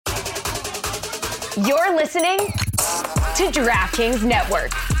You're listening to DraftKings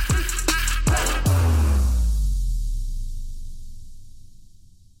Network.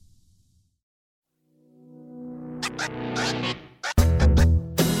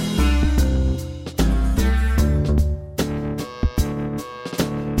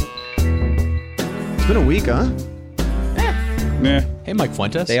 It's been a week, huh? Yeah. Hey, Mike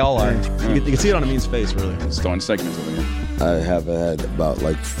Fuentes. They all are. You can see it on Amin's face, really. Just throwing segments over here. I have had about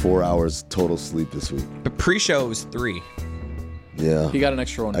like 4 hours total sleep this week. The pre-show was 3. Yeah. He got an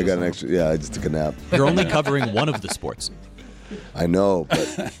extra one. I got an extra. Yeah, I just took a nap. You're only covering one of the sports. I know,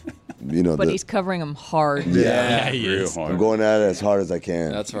 but you know. But he's covering them hard. Yeah, he Real is. hard. I'm going at it as hard as I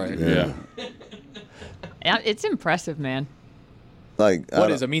can. That's right. Yeah. Yeah, it's impressive, man. Like What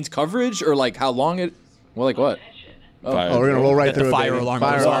is it? Means coverage or like how long it? Well, like what? Oh, we're gonna roll right The through it. fire baby. alarm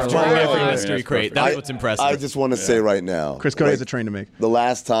Fire goes alarm. off. Fire Right alarm. from Yeah, Mystery that's Crate. perfect. That's what's impressive. I just want to say right now, Chris Cody like, has a train to make. the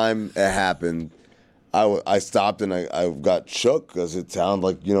last time it happened, I stopped and I got shook because it sounded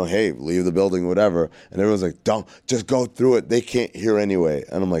like, hey, leave the building, whatever. And everyone's like, don't, just go through it. They can't hear anyway.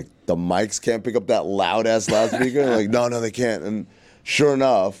 And I'm like, the mics can't pick up that loud-ass loudspeaker? And I'm like, no, they can't. And sure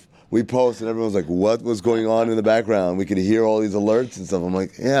enough, we post and everyone's like, what was going on in the background? We could hear all these alerts and stuff. I'm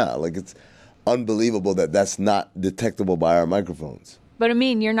like, yeah, like it's unbelievable that that's not detectable by our microphones. But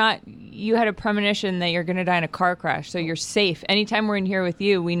you had a premonition that you're going to die in a car crash, so you're safe. Anytime we're in here with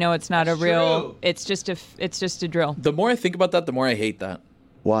you, we know it's not a real, it's just a drill. The more I think about that, the more I hate that.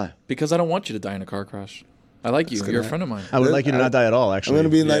 Why? Because I don't want you to die in a car crash. I like you. You're a friend of mine. I would like you to not die at all, I'm actually. going to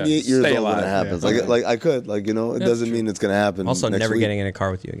be 98 years Stay old when it alive. happens. Yeah. Like I could. It doesn't mean it's going to happen Also, next never week. getting in a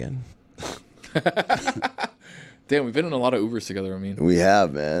car with you again. Damn, we've been in a lot of Ubers together. I mean, We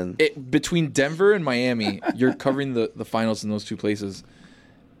have, man. between Denver and Miami, you're covering the finals in those two places.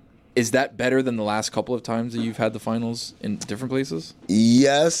 Is that better than the last couple of times that you've had the finals in different places?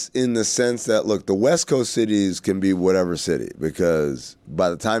 Yes, in the sense that, look, the West Coast cities can be whatever city because by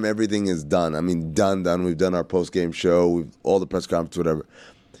the time everything is done, done, we've done our post-game show, all the press conference, whatever,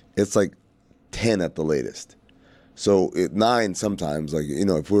 it's like 10 at the latest. So at 9 sometimes,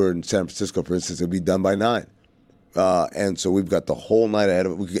 if we were in San Francisco, for instance, it'd be done by 9. And so we've got the whole night ahead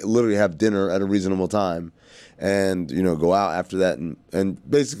of it. We could literally have dinner at a reasonable time and, go out after that and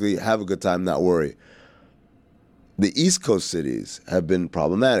basically have a good time, not worry. The East Coast cities have been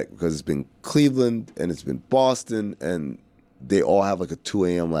problematic because it's been Cleveland and it's been Boston and they all have like a 2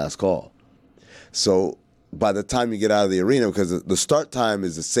 a.m. last call. So by the time you get out of the arena, because the start time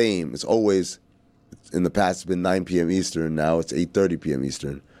is the same, it's always, in the past, it's been 9 p.m. Eastern. Now it's 8:30 p.m.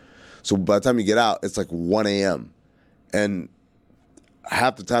 Eastern. So by the time you get out, it's like 1 a.m. And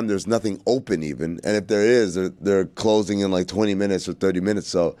half the time there's nothing open even. And if there is, they're closing in like 20 minutes or 30 minutes.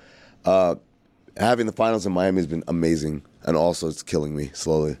 So having the finals in Miami has been amazing. And also it's killing me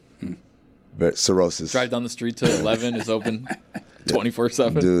slowly. Cirrhosis. Drive down the street to 11 is open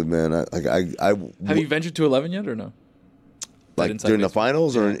 24/7. Dude, man. Have you ventured to 11 yet or no? Like during the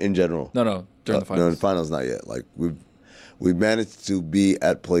finals or in general? No, during the finals. No, in the finals not yet. Like we've managed to be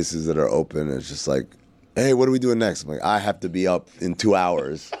at places that are open. And it's just like, hey, what are we doing next? I'm like, I have to be up in 2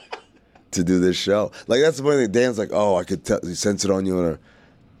 hours to do this show. Like, that's the point that Dan's like, oh, I could sense it on you. And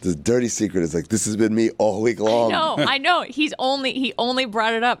the dirty secret is like, this has been me all week long. I know. He only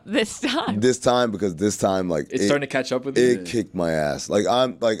brought it up this time. This time, because this time, like, It's starting to catch up with you. It kicked my ass.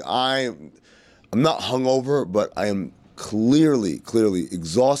 I'm not hungover, but I am clearly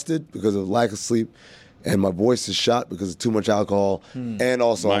exhausted because of lack of sleep. And my voice is shot because of too much alcohol. And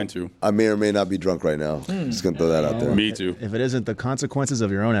also, Mine too. I may or may not be drunk right now. Just going to throw that out there. Me too. If it isn't the consequences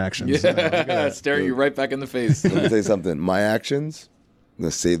of your own actions. Yeah, staring you right back in the face. Let me tell you something. My actions, I'm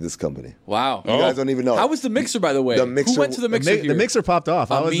going to save this company. Wow. You guys don't even know. How was the mixer, by the way? The mixer- Who went to the mixer here? The mixer popped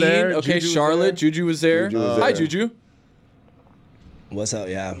off. I was Amin, there. Okay, Juju was Charlotte. there. Juju was there. Juju was Hi, there. Juju. What's up,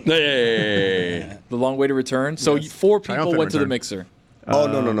 yeah? Hey. The long way to return. So 4 people Triumphant went to the return. mixer. Oh,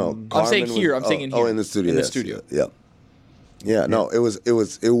 no. I'm saying Carmen here. was- I'm saying in Oh, here. in the studio. In the yes. studio. Yeah, no, it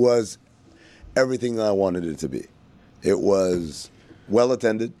was everything I wanted it to be. It was well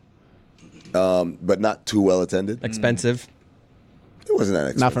attended, but not too well attended. Expensive. It wasn't that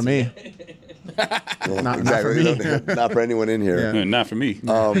expensive. Not for me. Yeah, Not exactly. for me. Not for anyone in here. Yeah. Not for me. It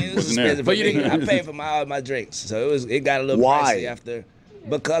was Wasn't there. expensive, But you me. didn't- I paid for all my drinks, so it got a little Why? pricey after.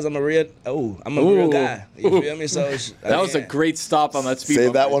 Because I'm a real real guy. You feel me? So That was a great stop on that speed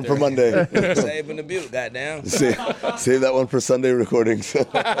Save bump that right one there. for Monday. saving the butte, goddamn. Save that one for Sunday recordings.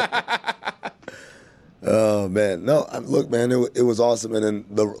 Oh man, no, look, man, it was awesome, and then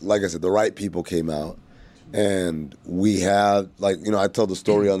like I said, the right people came out, and we had I told the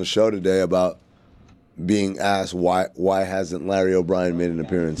story on the show today about being asked why hasn't Larry O'Brien made an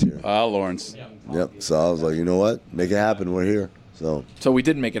appearance here? Lawrence. Yep. So I was like, you know what? Make it happen. We're here. So we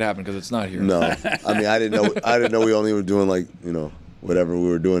didn't make it happen because it's not here. no, I mean I didn't know we only were doing like whatever we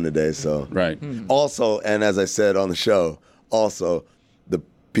were doing today. So Right. Also, and as I said on the show, also the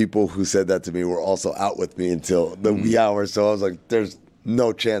people who said that to me were also out with me until the wee hours. So I was like, there's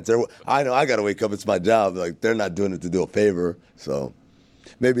no chance. I know I got to wake up. It's my job. Like they're not doing it to do a favor. So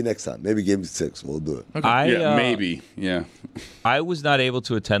maybe next time. Maybe Game 6. We'll do it. Yeah, maybe. Yeah. I was not able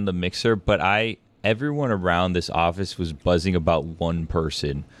to attend the mixer, but everyone around this office was buzzing about one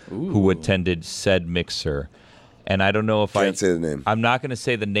person who attended said mixer. And I don't know if Can't say the name. I'm not going to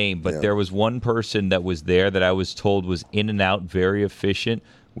say the name, but Yeah. there was one person that was there that I was told was in and out, very efficient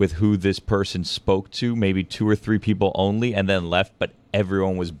with who this person spoke to, maybe 2 or 3 people only, and then left. But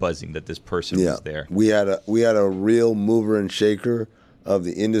everyone was buzzing that this person was there. We had a real mover and shaker of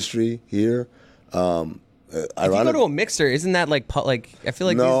the industry here. If you go to a mixer, isn't that like I feel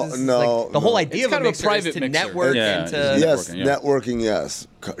like No, this is no, like the whole no. idea It's of a kind of a mixer private is to mixer. network Yeah, and to Yes, Networking, yeah. networking, yes.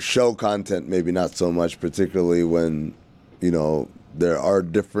 Show content, maybe not so much, particularly when, there are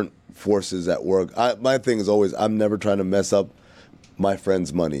different forces at work. My thing is always, I'm never trying to mess up my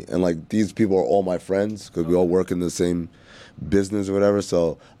friends' money. And, like, these people are all my friends because we all work in the same business or whatever.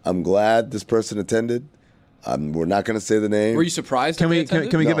 So I'm glad this person attended. We're not going to say the name. Were you surprised? Can that they we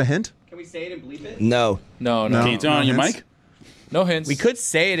attended? give a hint? Can we say it and bleep it? No. No. No. Can you turn on your hints? mic? No hints. We could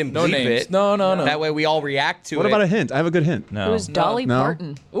say it and No bleep names. it. No. That way we all react to What it. about a hint? I have a good hint. No. It was Dolly No.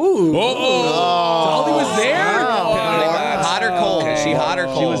 Parton. Ooh. Dolly was there. Hot or cold? She hot or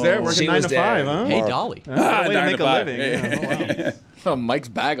cold? She was there working She 9 was to there. 5, huh? Hey, Dolly. Way to 9 make to a 5. living. Yeah. Oh, wow. Mike's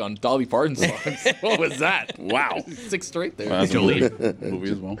bag on Dolly Parton songs. What was that? Wow. 6 straight there. That's a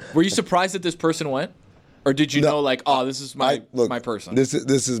movie as well. Were you surprised that this person went? Or did you know, like, this is my person? This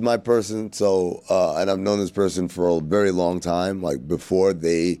is my person. So, and I've known this person for a very long time. Like before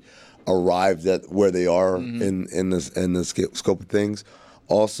they arrived at where they are in the scope of things.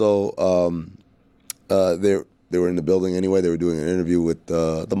 Also, they were in the building anyway. They were doing an interview with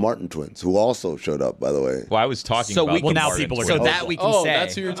the Martin twins, who also showed up, by the way. Well, I was talking So about we the can now Martin people are twins. so that we can say.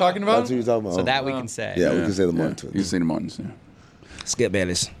 that's who you're talking about? That's what you're talking about. So that we can say. Yeah, we can say the Martin twins. You can say the Martins. Yeah. Skip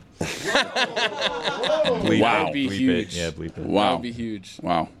Bayless. Bleep Wow. it, That'd be bleep huge. it. Yeah, bleep it. That Wow. would be huge.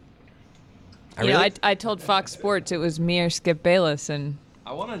 Wow. I told Fox Sports it was me or Skip Bayless, and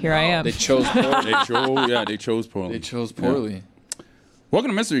here I am. They chose poorly. They chose poorly. They chose poorly.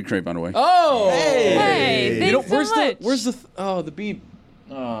 Welcome to Mystery Crate, by the way. Oh! Hey, thanks so much. Where's the beep?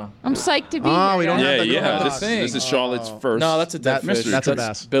 I'm psyched to be Oh, here. we don't guys. have Yeah, to go yeah. back. This is Charlotte's first. No, that's a dead fish. mystery That's a crate.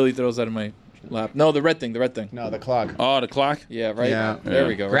 bass. Billy throws that in my lap. No, the red thing. No, the clock. Oh, the clock? Yeah, right. Yeah. There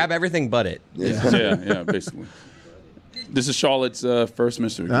we go. Grab everything but it. Yeah, basically. This is Charlotte's first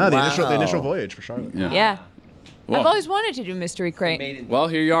mystery crate. The initial voyage for Charlotte. Yeah. Well, I've always wanted to do Mystery Crate. Well,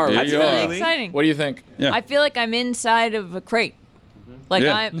 here you are. There That's you very are. Exciting. What do you think? Yeah. I feel like I'm inside of a crate. Like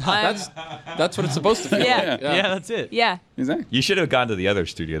Yeah. I'm That's what it's supposed to feel. Yeah. Yeah, that's it. yeah. Exactly. You should have gone to the other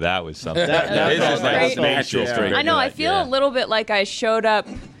studio. That was something. That It's just felt like great. natural Yeah. straight. I know. I Yeah. feel a little bit like I showed up,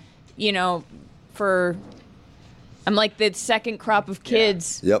 I'm like the second crop of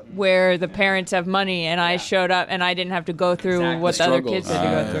kids Yep. where the parents have money, and I showed up and I didn't have to go through what the other Struggles. kids had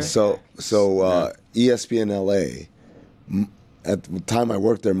to go through. So ESPN LA, at the time I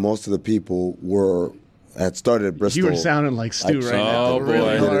worked there, most of the people had started at Bristol. You were sounding like Stu right now. Oh,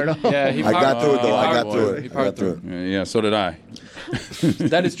 Really boy. hard. Yeah, he I got through it though. I powered got through He it. I powered got through through it. Yeah, so did I.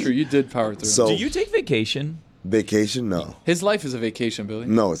 That is true. You did power through. So Do you take vacation? vacation? No, His life is a vacation, Billy.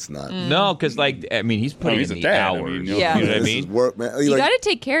 no, it's not. No, because he's putting he's in a the dad. I hours. mean, Yeah. You know what I This mean? is work, man. You Like, got to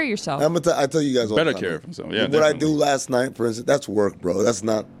take care of yourself. I tell you guys all Better the time, care of himself. Yeah, what I definitely. do last night, for instance, that's work, bro. That's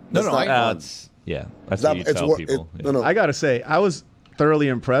not. That's no, not fun. That's what you It's tell work. people. No. I gotta say, I was thoroughly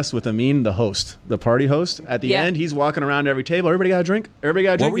impressed with Amin, the host, the party host. At the Yeah. end, he's walking around every table. Everybody got a drink. Everybody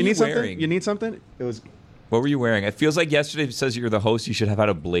got a drink. were You you need something? wearing? You need something? It was. What were you wearing? It feels like yesterday it says you're the host. You should have had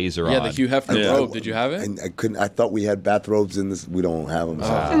a blazer Yeah, on. the Hugh Hefner Yeah. robe. Did you have it? And I couldn't. I thought we had bathrobes in this. We don't have them.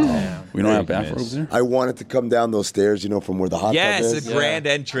 We don't have Goodness. bathrobes there? I wanted to come down those stairs, from where the hot tub Yes, is. a grand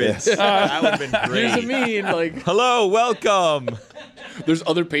entrance. That would have been Here's great. like Hello, welcome. there's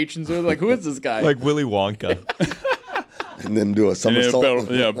other patrons there. Like, who is this guy? Like Willy Wonka. And then do a somersault.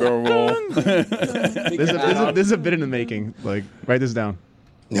 Barrel roll. This is a bit in the making. Like, write this down.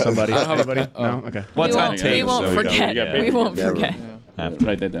 Somebody. Anybody? No? Okay. What's on we tape? won't so we forget. You got We paper. won't Never. forget.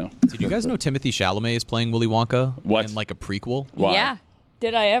 Write that down. Did you guys know Timothy Chalamet is playing Willy Wonka What? in like a prequel? Why? Yeah.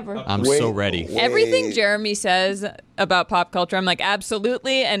 Did I ever? I'm so ready. Everything Jeremy says about pop culture, I'm like,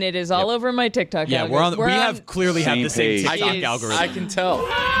 absolutely, and it is all over my TikTok. Yeah, algorithm. we have clearly had the same page. TikTok algorithm. I can tell.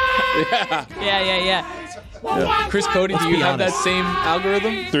 Yeah. Chris Cody, do you have that same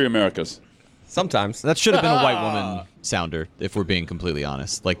algorithm? 3 Americas. Sometimes. That should have been a white woman sounder, if we're being completely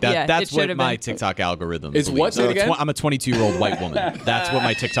honest. Like that. Yeah, that's it what should've my been. TikTok algorithm Is believes. what? Say it again? I'm a 22-year-old white woman. That's what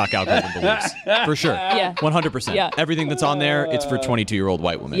my TikTok algorithm believes, for sure. Yeah. 100%. Yeah. Everything that's on there, it's for 22-year-old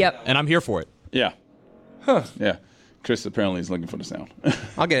white women. Yep. And I'm here for it. Yeah. Yeah. Chris apparently is looking for the sound.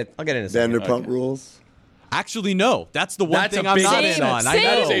 I'll get it in a second. Vanderpump Rules. Actually, no. That's the one That's thing a I'm big not difference. in on. I Same. know.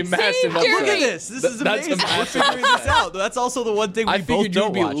 That is a massive Jeremy. Look upset. at this. This is That's amazing. a We're massive figuring this out. That's also the one thing we I both figured you'd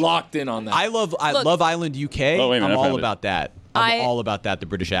don't be watch. locked in on that. I Look. Love Island UK. Oh, wait a minute, I'm I all found it. about that. I- I'm all about that, the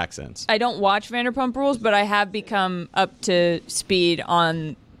British accents. I don't watch Vanderpump Rules, but I have become up to speed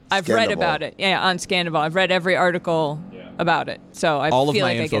on. I've read Scandival. about it. Yeah, on Scandival. I've read every article about it. So I All of feel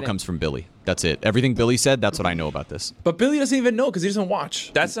my like I info get comes from Billy. That's it. Everything Billy said, that's what I know about this. But Billy doesn't even know because he doesn't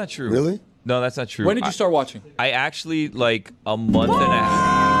watch. That's not true. Really? No, that's not true. When did you start watching? I actually like a month and a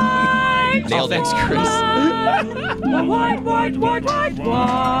half. Nailed it. Thanks, Chris.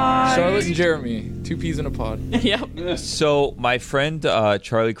 Charlotte and Jeremy, 2 peas in a pod. it. Yep. So my friend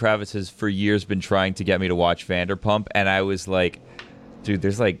Charlie Kravitz has for years been trying to get me to watch Vanderpump, and I was like, dude,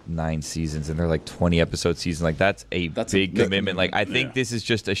 there's like 9 seasons, and they're like 20-episode seasons. Like that's a big commitment. Like I think this is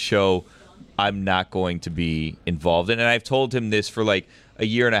just a show I'm not going to be involved in, and I've told him this for like a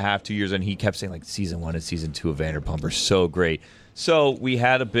year and a half, 2 years, and he kept saying like season 1 and season 2 of Vanderpump are so great. So we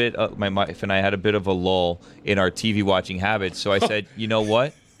had a bit, my wife and I had a bit of a lull in our TV watching habits. So I said, you know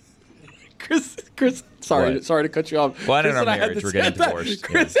what? Chris, sorry What? to cut you off. Well, in Chris our and I had marriage, the we're getting same- divorced.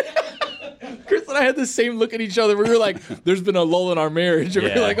 Chris, Chris and I had the same look at each other. We were like, "There's been a lull in our marriage," and we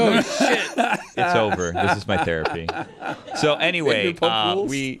Yeah. were like, "Oh shit!" It's over. This is my therapy. So anyway, Vanderpump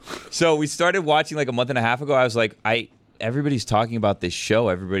Rules? we started watching like a month and a half ago. I was like, everybody's talking about this show.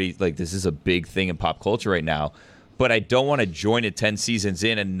 Everybody like this is a big thing in pop culture right now. But I don't want to join it 10 seasons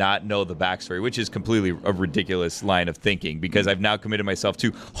in and not know the backstory, which is completely a ridiculous line of thinking because I've now committed myself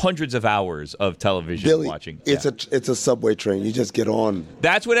to hundreds of hours of television Billy, watching. it's Yeah. a subway train. You just get on.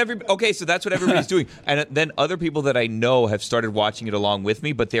 That's what so that's what everybody's doing. And then other people that I know have started watching it along with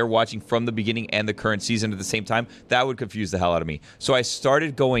me, but they're watching from the beginning and the current season at the same time. That would confuse the hell out of me. So I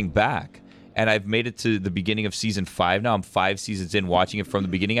started going back, and I've made it to the beginning of season 5 now. I'm 5 seasons in, watching it from the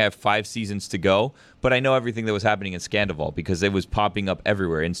beginning. I have 5 seasons to go, but I know everything that was happening in Scandival because it was popping up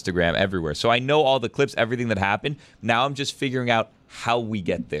everywhere, Instagram, everywhere. So I know all the clips, everything that happened. Now I'm just figuring out how we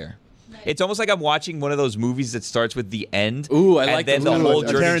get there. It's almost like I'm watching one of those movies that starts with the end. Ooh, I and like then those. the Ooh, whole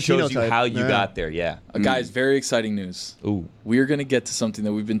a journey Tarantino shows you type. how you Yeah. got there. Yeah. Guys, very exciting news. Ooh. We are gonna get to something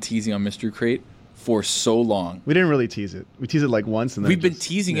that we've been teasing on Mystery Crate for so long. We didn't really tease it. We teased it like once, and then We've it been just-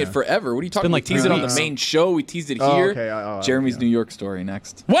 teasing it yeah. forever. What are you talking been about? like We teased it 3 on the weeks. main show. We teased it Oh, here. okay. Jeremy's yeah. New York story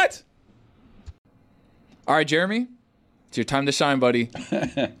next. What? All right, Jeremy, it's your time to shine, buddy.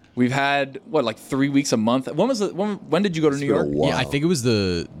 We've had like 3 weeks a month. When did you go to New been a York? while. Yeah, I think it was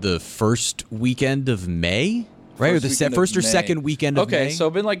the first weekend of May, right? Or the weekend of first or May. second weekend of May. Okay, so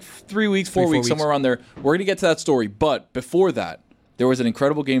been like 3 weeks, 4 4 weeks, somewhere around there. We're gonna get to that story, but before that, there was an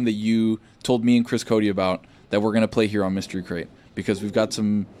incredible game that you told me and Chris Cody about that we're gonna play here on Mystery Crate because we've got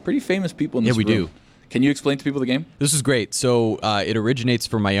some pretty famous people in this we room. do. Can you explain to people the game? This is great. So it originates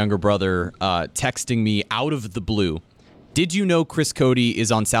from my younger brother texting me out of the blue. Did you know Chris Cody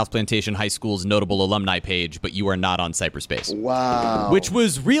is on South Plantation High School's notable alumni page, but you are not on Cyberspace? Wow. Which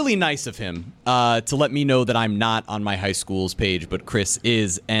was really nice of him to let me know that I'm not on my high school's page, but Chris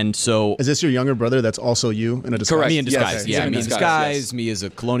is. And so Is this your younger brother that's also you in a disguise? Correct. me in Yes, disguise. he's Yeah, in me in disguise, disguise, yes. me as a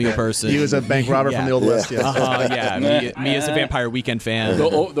colonial person. He was a bank robber from the Old West. Yeah. Yeah, me as a Vampire Weekend fan. The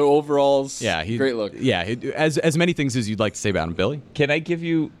overalls. Yeah, great look. Yeah, as many things as you'd like to say about him, Billy. Can I give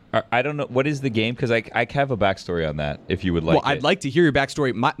you? I don't know what is the game because I have a backstory on that if you would like. Well, I'd like to hear your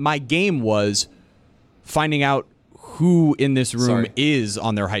backstory. My game was finding out who in this room Sorry. is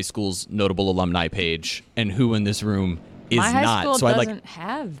on their high school's notable alumni page and who in this room is My high not. school so I'd doesn't like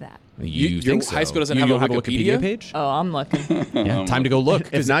have that. you Your think so. high school doesn't You have don't a have a Wikipedia? page? Oh, I'm looking. Yeah, time to go look.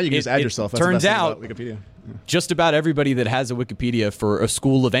 If 'cause not, you can just add it yourself. That's the turns best thing out about Wikipedia. just about everybody that has a Wikipedia for a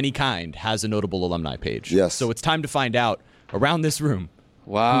school of any kind has a notable alumni page. Yes. So it's time to find out around this room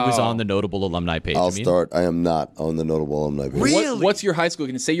Wow. who is on the notable alumni page. I'll I mean, start. I am not on the notable alumni page. Really? What's your high school?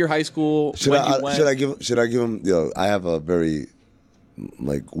 Can you say your high school? Should when I? you went? Should I give him? I have a very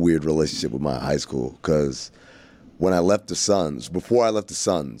weird relationship with my high school because when I left the Suns, before I left the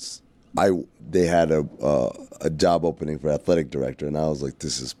Suns, they had a job opening for athletic director, and I was like,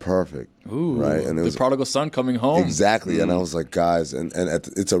 this is perfect. Ooh, right? And it was the prodigal son coming home. Exactly. And I was like, guys,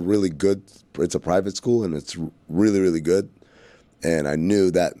 it's a really good, it's a private school, and it's really, really good. And I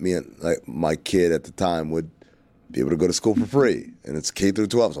knew that my kid at the time would be able to go to school for free. And it's K through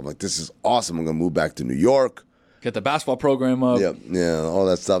 12. So I'm like, this is awesome. I'm going to move back to New York. Get the basketball program up. Yeah, all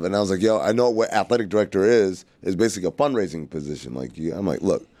that stuff. And I was like, yo, I know what athletic director is basically a fundraising position. Like, I'm like,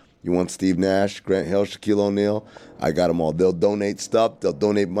 look, you want Steve Nash, Grant Hill, Shaquille O'Neal? I got them all. They'll donate stuff. They'll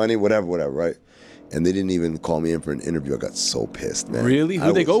donate money, whatever, right? And they didn't even call me in for an interview. I got so pissed, man. Really?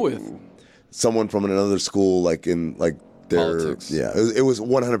 Who'd they go with? Someone from another school, like in their politics. Yeah, it was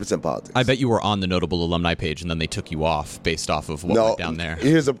 100% politics. I bet you were on the notable alumni page, and then they took you off based off of what went down there.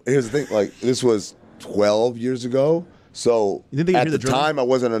 Here's the thing. Like, this was 12 years ago. So at the time, I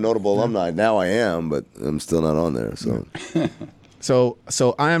wasn't a notable alumni. Now I am, but I'm still not on there. So.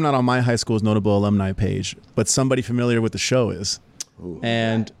 So I am not on my high school's notable alumni page, but somebody familiar with the show is. Ooh.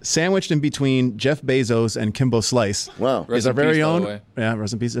 And sandwiched in between Jeff Bezos and Kimbo Slice is our very own,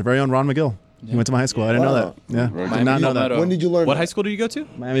 rest in peace, our very own Ron McGill. He went to my high school. I didn't know that. Yeah, did not know that. When did you learn What that? high school did you go to?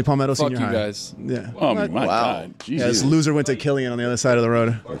 Miami Palmetto Senior High. Fuck you guys. Yeah. Oh my God! Jesus. Yeah, this loser went to Killian on the other side of the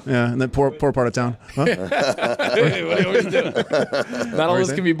road. Yeah, and that poor part of town. Huh? Hey, what are you doing? Not all of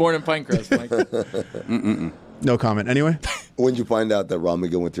us can be born in Pinecrest, Mike. No comment. Anyway, when did you find out that Ron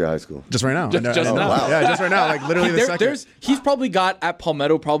McGill went to your high school? just right now. Just now. Wow. Yeah, just right now. Like literally the second. He's probably got at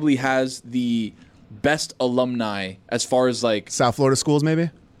Palmetto probably has the best alumni as far as like South Florida schools,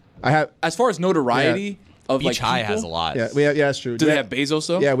 maybe. I have. as far as notoriety of Beach like High people. has a lot. Yeah, we have. Yeah, that's true. Do they have Bezos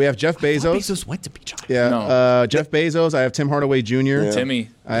though? Yeah, we have Jeff Bezos. Bezos went to Beach High. Yeah, No. Jeff Bezos. I have Tim Hardaway Jr. Timmy.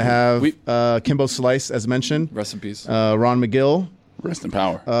 I have Kimbo Slice, as mentioned. Rest in peace. Ron McGill. Rest in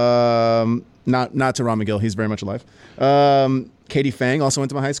power. Not to Ron McGill. He's very much alive. Katie Fang also went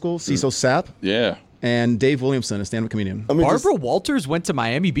to my high school. Cecil Sapp. Yeah. And Dave Williamson, a stand-up comedian. I mean, Barbara Walters went to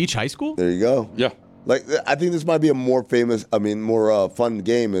Miami Beach High School? there you go. Yeah. Like, I think this might be a more fun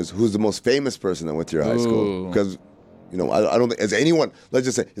game is who's the most famous person that went to your high school. Because, I don't think, is anyone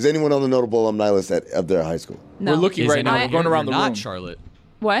on the notable alumni list of their high school? No. We're looking right now. We're going around the You're room. not, Charlotte.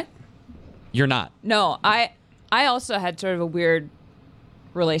 What? You're not. No, I also had sort of a weird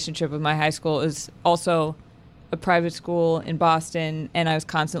relationship with my high school. It was also a private school in Boston, and I was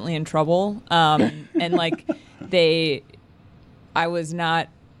constantly in trouble. And like I was not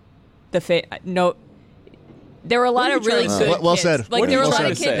no. There were a lot of really good Well kids. said. Like there were a Well lot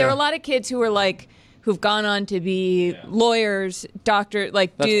said. of kids. There were a lot of kids who were like who've gone on to be lawyers, doctor.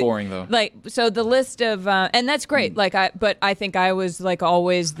 Like That's boring though. Like so, the list of and that's great. But I think I was like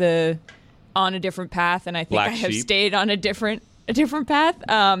always on a different path, and I think Black I have sheep. stayed on a different path.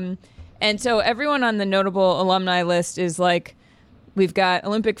 And so everyone on the notable alumni list is like. We've got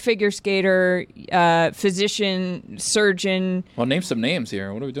Olympic figure skater, physician, surgeon. Well, name some names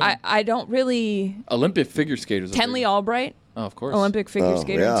here. What are we doing? I don't really. Olympic figure skaters. Kenley Albright, Oh, of course. Olympic figure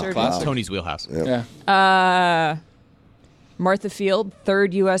skater and surgeon. Classic. Tony's wheelhouse. Yeah. Martha Field,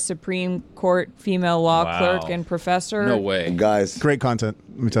 third U.S. Supreme Court female law Wow. clerk and professor. No way. Guys, Great content.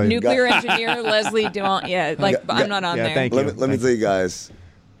 Let me tell you. Nuclear engineer Leslie Dumont. Yeah, I'm not on there. thank you. let me tell you guys,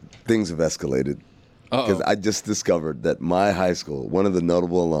 things have escalated. Because I just discovered that my high school, one of the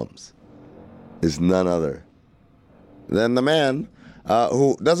notable alums, is none other than the man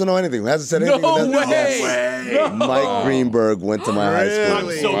who doesn't know anything, who hasn't said anything. No who doesn't- way! Yes. Mike Greenberg went to my high school.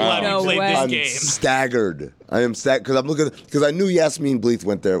 I'm so glad No we played way. this I'm game. staggered. I am staggered because I knew Yasmin Bleeth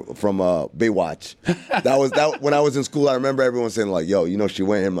went there from Baywatch. That when I was in school. I remember everyone saying like, "Yo, she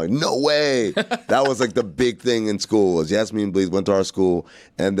went here." I'm like, "No way!" That was like the big thing in school. Was Yasmin Bleeth went to our school,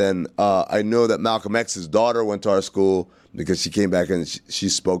 and then I know that Malcolm X's daughter went to our school because she came back and she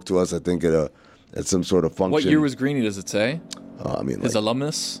spoke to us. I think at some sort of function. What year was Greeny? Does it say? I mean, His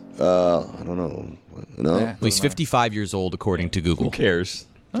alumnus? I don't know. No. Yeah. Well, he's 55 years old, according to Google. Who cares?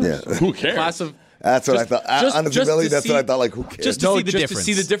 Yeah. Who cares? Class of. That's what I thought. Honestly, really, to that's see- what I thought. Like, who cares? Just to see the just difference. to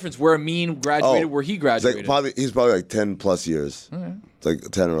see the difference. Where Amin graduated, where he It's graduated. like he's probably like 10 plus years. It's like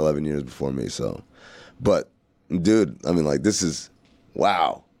 10 or 11 years before me. So, but dude, I mean, like, this is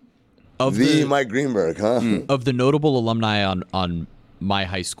wow. Of The Mike Greenberg, huh? of the notable alumni on my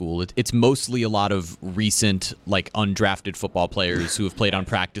high school, it's mostly a lot of recent, like, undrafted football players who have played on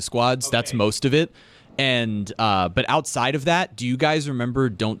practice squads. That's most of it. And but outside of that, do you guys remember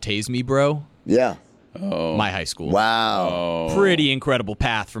 "Don't Tase Me, Bro"? Yeah. My high school. Wow. Pretty incredible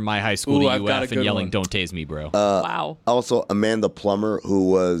path from my high school Ooh, to I've got a UF good and yelling one. "Don't Tase Me, Bro." Wow. Also, Amanda Plummer, who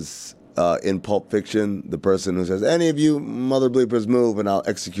was in Pulp Fiction, the person who says, "Any of you mother bleepers move, and I'll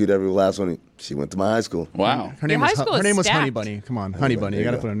execute every last one." She went to my high school. Wow. Her name Your was high school her is name was Honey stacked. Bunny. Come on, Honey Bunny. You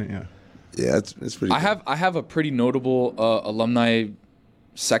got to put her name. Yeah. Yeah, it's pretty. I have a pretty notable alumni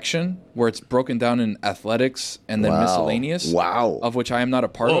section where it's broken down in athletics and then miscellaneous. Wow. Of which I am not a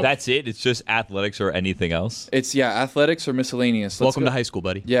part of. That's it? It's just athletics or anything else? It's, athletics or miscellaneous. Welcome to high school,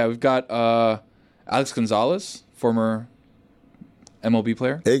 buddy. Yeah, we've got Alex Gonzalez, former MLB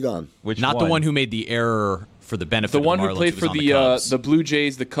player. Aegon. Not the one who made the error for the benefit of the one the who played for the Blue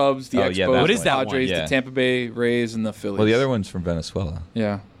Jays, the Cubs, the Expos, the Padres, the Tampa Bay Rays, and the Phillies. Well, the other one's from Venezuela.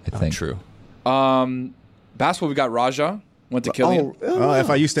 Yeah. I think. True. Basketball, we got Raja, went to Killian.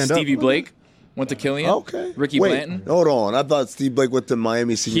 FIU stand up. Stevie Blake went to Killian. Okay. Ricky Wait, Blanton. Hold on. I thought Steve Blake went to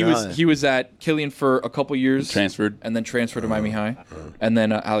Miami Senior High. He was at Killian for a couple years. Transferred. And then transferred to Miami High. And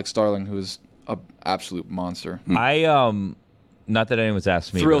then Alex Starling, who is an absolute monster. Not that anyone's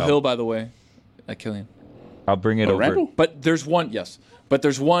asked me. Thrill Hill, by the way, at Killian. I'll bring it over. Randall? But there's one, But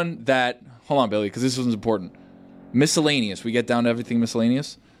there's one that, hold on, Billy, because this one's important. Miscellaneous. We get down to everything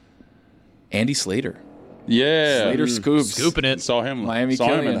miscellaneous. Andy Slater. Yeah. Slater scoops. Scooping it. Saw him in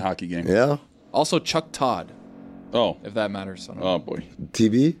Killian. the hockey game. Yeah. Also Chuck Todd, Oh. if that matters. Oh, boy.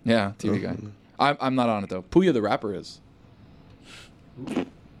 TV? Yeah, TV guy. I'm not on it, though. Puya the rapper is.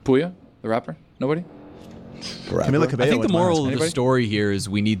 Puya the rapper? Nobody? Camila Cabello. I think the went to my high moral school. of the story here is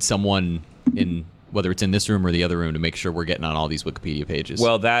we need someone in, whether it's in this room or the other room, to make sure we're getting on all these Wikipedia pages.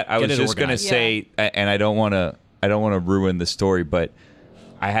 Well, that I Get was it just going to organized. say, and I don't want to ruin the story, but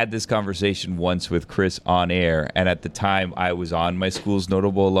I had this conversation once with Chris on air, and at the time I was on my school's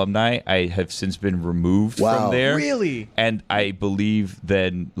notable alumni. I have since been removed from there. Really? And I believe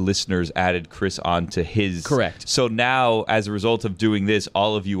then listeners added Chris onto his. Correct. So now, as a result of doing this,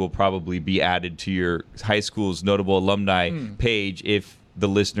 all of you will probably be added to your high school's notable alumni page if the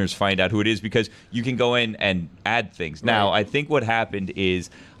listeners find out who it is, because you can go in and add things. Now, I think what happened is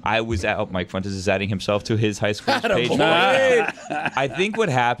I was at Mike Fuentes is adding himself to his high school's page. I think what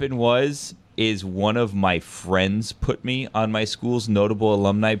happened is one of my friends put me on my school's notable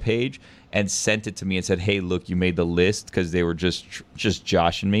alumni page and sent it to me and said, "Hey, look, you made the list," because they were just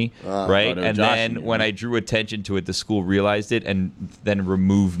joshing me, right? Oh, and then when I drew attention to it, the school realized it and then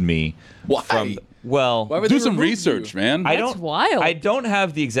removed me. Why? From well, Why would Do they some remove research, you? man. That's wild. I don't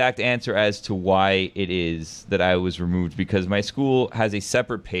have the exact answer as to why it is that I was removed, because my school has a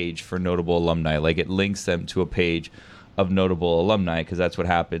separate page for notable alumni. Like, it links them to a page of notable alumni, because that's what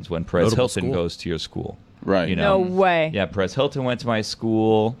happens when Perez Notable Hilton school. goes to your school. Right. You know? No way. Yeah, Perez Hilton went to my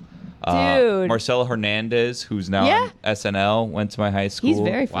school. Dude. Marcelo Hernandez, who's now on SNL, went to my high school. He's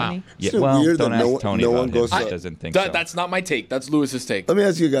very funny. Yeah, Isn't it well, weird don't that ask Tony no about one him. goes He to- doesn't think so. That's not my take. That's Lewis's take. Let me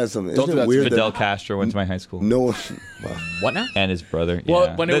ask you guys something. Don't Isn't do it that. weird Fidel that Castro went to my high school. no one... What now? And his brother. Well,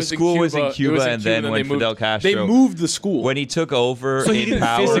 yeah. when it the was in school Cuba, was in it was Cuba, in and Cuba, then then when they moved- Fidel Castro, they moved the school. when he took over, So he in didn't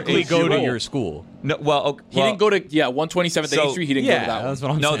power physically in go to Cuba- your school. No, well, okay, He didn't go to 127th So, A Street. He didn't go to that one. that's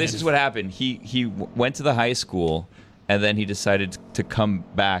what I'm no, saying. this is what happened. He went to the high school, and then he decided to come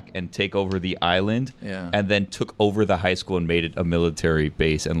back and take over the island. Yeah. And then took over the high school and made it a military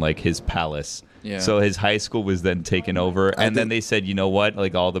base and like his palace. Yeah. So his high school was then taken over, and then think- they said, you know what?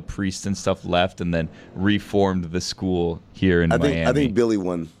 Like, all the priests and stuff left, and then reformed the school here in I Miami. think Billy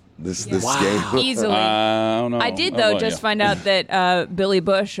won this game. Easily. I don't know. I did, How though, about just you? find out that Billy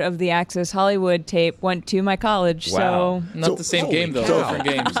Bush of the Access Hollywood tape went to my college. Wow. So Not the same game, though. Different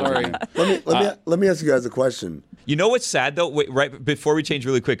game. Sorry. Let me ask you guys a question. You know what's sad though? Wait, right before we change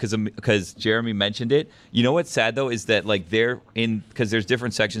really quick, because Jeremy mentioned it. You know what's sad though is that like they're in, because there's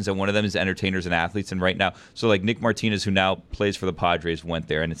different sections, and one of them is entertainers and athletes. And right now, so like Nick Martinez, who now plays for the Padres, went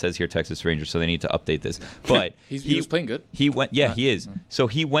there, and it says here Texas Rangers, so they need to update this. But he was playing good. He went, yeah, he is. So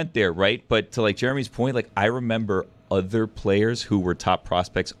he went there, right? But to like Jeremy's point, like I remember other players who were top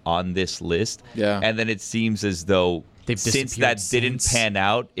prospects on this list. Yeah. And then it seems as though, They've since that disappeared didn't since. pan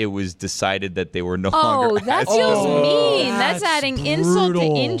out, it was decided that they were no Oh, longer. that as feels good. mean. That's That's adding insult to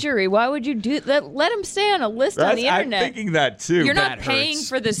brutal. injury. Why would you do that? Let him stay on a list on the I'm internet. thinking that too. You're not That paying hurts.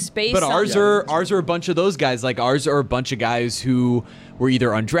 for the space. But on ours are a bunch of those guys. Like ours are a bunch of guys who were either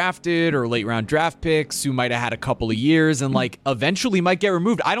undrafted or late round draft picks who might have had a couple of years and like eventually might get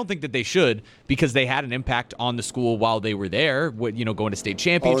removed. I don't think that they should, because they had an impact on the school while they were there. Going to state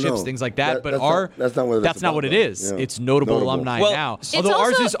championships, things like that. But that's not what it's That's not what it is. Yeah. It's notable alumni Well, now. It's Although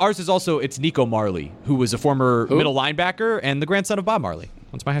also- ours is also it's Nico Marley, who was a former middle linebacker and the grandson of Bob Marley.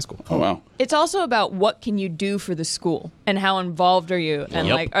 Went to my high school. Oh wow. It's also about what can you do for the school and how involved are you, and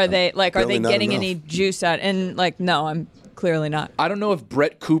Yep. are they Apparently not getting enough. any juice out? And no, I'm clearly not. I don't know if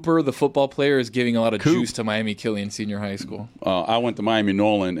Brett Cooper, the football player, is giving a lot of juice to Miami Killian Senior High School. I went to Miami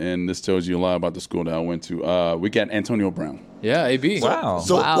Norland, and this tells you a lot about the school that I went to. We got Antonio Brown. Yeah, AB. Wow.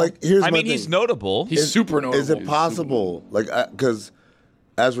 So like here's I my mean, thing. he's notable. He's super notable. Is it possible? Like because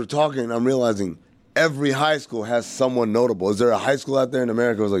as we're talking, I'm realizing every high school has someone notable. Is there a high school out there in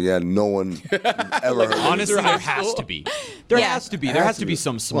America? I was like, yeah, no one ever heard of. Honestly, there has to be. There has to be. There has to be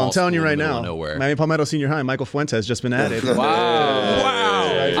some small. Well, I'm telling you right now, nowhere. Miami Palmetto Senior High, Michael Fuentes just been added. Wow.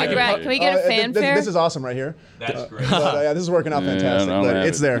 Can we get a fanfare? This is awesome right here. That's great. But, this is working out fantastic. But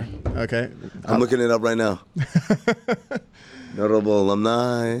it's there. Okay. I'm looking it up right now. Notable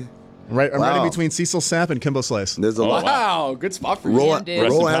alumni. Right, I'm right in between Cecil Sapp and Kimbo Slice. There's a lot. Wow, good spot for you. Rohan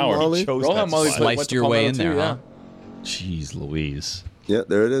Molly. Rohan Molly sliced your way in there, huh? Jeez Louise. Yeah,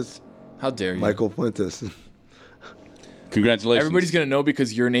 there it is. How dare you? Michael Fuentes. Congratulations. Everybody's going to know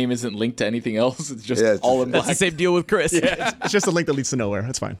because your name isn't linked to anything else. It's just all in black. That's the same deal with Chris. Yeah. It's just a link that leads to nowhere.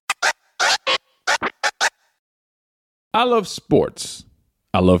 That's fine. I love sports.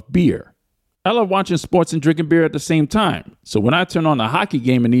 I love beer. I love watching sports and drinking beer at the same time. So when I turn on a hockey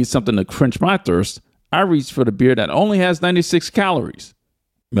game and need something to quench my thirst, I reach for the beer that only has 96 calories.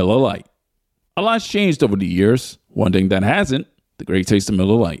 Miller Lite. A lot's changed over the years. One thing that hasn't, the great taste of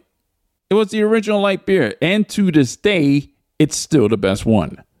Miller Lite. It was the original light beer, and to this day, it's still the best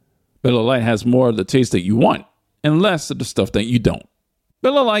one. Miller Lite has more of the taste that you want, and less of the stuff that you don't.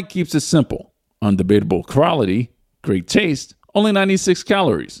 Miller Lite keeps it simple. Undebatable quality, great taste, only 96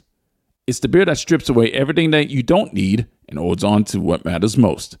 calories. It's the beer that strips away everything that you don't need and holds on to what matters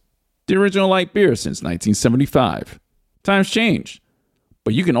most. The original light beer since 1975. Times change,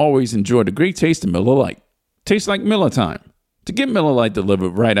 but you can always enjoy the great taste of Miller Lite. Tastes like Miller time. To get Miller Lite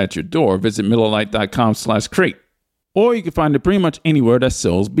delivered right at your door, visit MillerLite.com/crate. Or you can find it pretty much anywhere that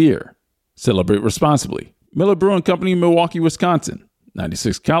sells beer. Celebrate responsibly. Miller Brewing Company, Milwaukee, Wisconsin.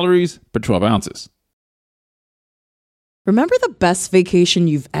 96 calories per 12 ounces. Remember the best vacation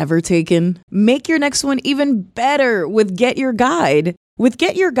you've ever taken? Make your next one even better with Get Your Guide. With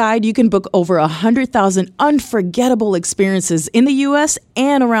Get Your Guide, you can book over 100,000 unforgettable experiences in the U.S.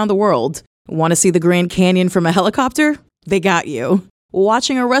 and around the world. Want to see the Grand Canyon from a helicopter? They got you.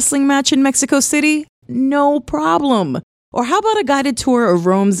 Watching a wrestling match in Mexico City? No problem. Or how about a guided tour of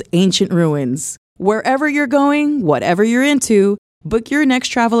Rome's ancient ruins? Wherever you're going, whatever you're into, book your next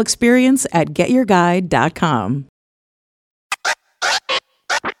travel experience at getyourguide.com.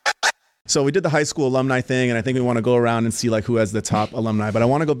 So we did the high school alumni thing, and I think we want to go around and see like who has the top alumni. But I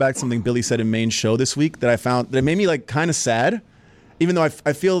want to go back to something Billy said in main show this week that I found that made me like kind of sad, even though I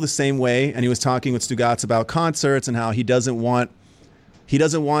feel the same way. And he was talking with Stugotz about concerts and how he doesn't want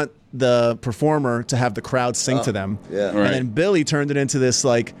the performer to have the crowd sing to them. Yeah. And then Billy turned it into this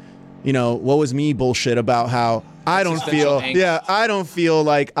like, what was me bullshit about how I don't feel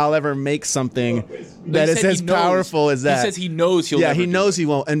like I'll ever make something that is as powerful as that. He says he knows he'll never he knows he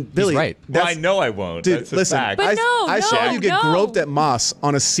won't. And Billy, he's right. Well, I know I won't. Dude, That's a listen, fact. I saw you get groped at Moss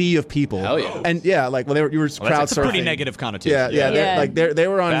on a sea of people. Hell yeah. And yeah, like you were crowd That's surfing. a pretty negative connotation. Yeah. They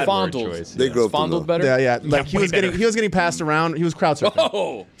were on Bad word fondled. choice, They groped him, Fondled though. better? Yeah. Like he was getting passed around. He was crowd surfing.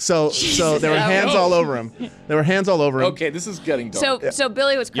 Oh. So there were hands all over him. Okay, this is getting dark. So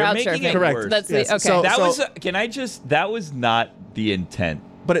Billy was You're crowd making surfing. it worse. That's Yes. okay. So- that was not the intent.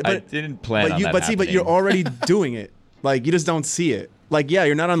 But I didn't plan on that but you're happening. already doing it. Like you just don't see it. Like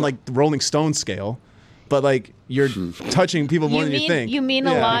you're not on like the Rolling Stone scale, but like you're touching people more than you think. You mean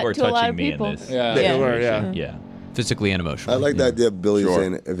a People lot are to a lot touching of me in people. this. They were, yeah. Yeah. Physically and emotionally. I like the idea of Billy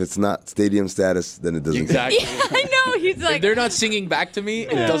saying if it's not stadium status, then it doesn't Exactly. I know. He's If like, they're not singing back to me,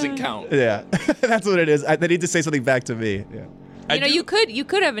 it doesn't count. Yeah, that's what it is. They need to say something back to me. Yeah. you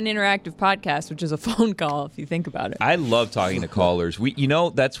could have an interactive podcast, which is a phone call if you think about it. I love talking to callers.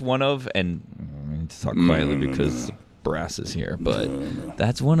 That's one of, and I need to talk quietly because Brass is here, but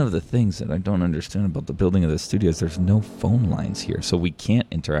that's one of the things that I don't understand about the building of the studios. There's no phone lines here, so we can't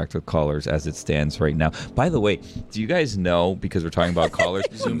interact with callers as it stands right now. By the way, do you guys know, because we're talking about callers,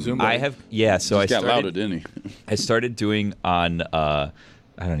 Zoom. I have, so I got louder, didn't he? I started doing on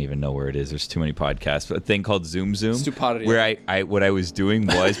I don't even know where it is. There's too many podcasts. But a thing called Zoom, Stupidity. where what I was doing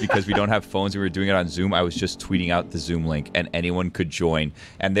was, because we don't have phones, we were doing it on Zoom. I was just tweeting out the Zoom link, and anyone could join.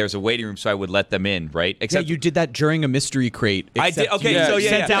 And there's a waiting room, so I would let them in, right? Except you did that during a mystery crate. I did. Okay, so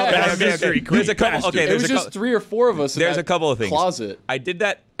sent out a mystery crate. There's a couple. Okay, It was just 3 or 4 of us. There's a couple of things. Closet. I did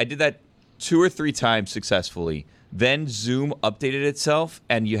that 2 or 3 times successfully. Then Zoom updated itself,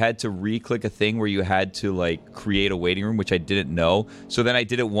 and you had to re-click a thing where you had to like create a waiting room, which I didn't know. So then I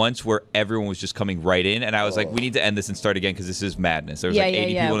did it once where everyone was just coming right in, and I was like, we need to end this and start again because this is madness. There was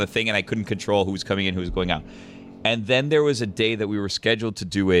 80 people in the thing, and I couldn't control who was coming in, who was going out. And then there was a day that we were scheduled to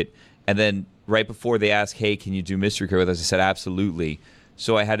do it, and then right before they asked, hey, can you do Mystery Crate with us? I said, absolutely.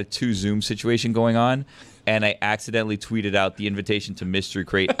 So I had a 2 Zoom situation going on. and I accidentally tweeted out the invitation to Mystery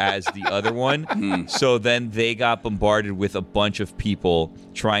Crate as the other one. So then they got bombarded with a bunch of people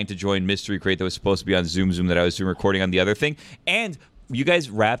trying to join Mystery Crate that was supposed to be on Zoom that I was doing recording on the other thing. And you guys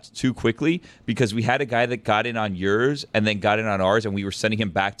wrapped too quickly because we had a guy that got in on yours and then got in on ours, and we were sending him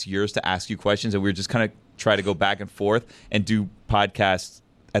back to yours to ask you questions, and we were just kind of try to go back and forth and do podcasts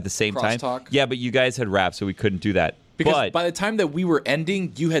at the same time. Crosstalk. Yeah, but you guys had wrapped, so we couldn't do that. Because but by the time that we were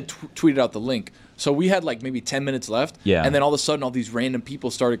ending, you had tweeted out the link. So we had like maybe 10 minutes left. Yeah. And then all of a sudden, all these random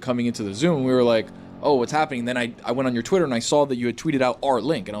people started coming into the Zoom. And we were like, oh, what's happening? Then I went on your Twitter and I saw that you had tweeted out our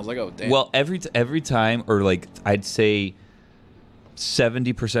link. And I was like, oh, damn. Well, every time, or like I'd say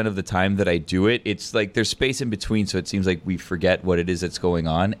 70% of the time that I do it, it's like there's space in between, so it seems like we forget what it is that's going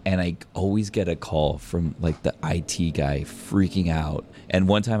on. And I always get a call from like the IT guy freaking out. And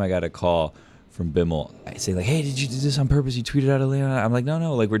one time I got a call from Bimmel. I say like, hey, did you do this on purpose? You tweeted out a link. I'm like,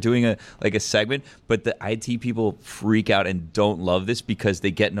 no, like we're doing a segment. But the IT people freak out and don't love this because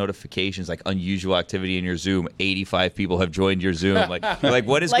they get notifications like unusual activity in your Zoom. 85 people have joined your Zoom. Like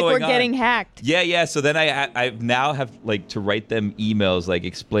what is like going on? Like we're getting hacked. Yeah. So then I now have like to write them emails like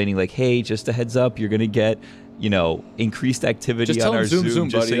explaining like, hey, just a heads up, you're gonna get increased activity just on our Zoom,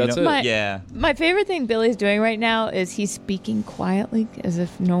 just buddy. so That's it. Yeah. My favorite thing Billy's doing right now is he's speaking quietly, as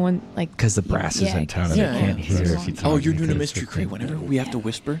if no one because the brass is in town and they can't hear if you talk. Oh, you're doing a Mystery Crate. Whenever we have to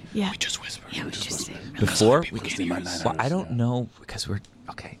whisper, yeah, we just whisper. Yeah, we just say before. Well, I don't know because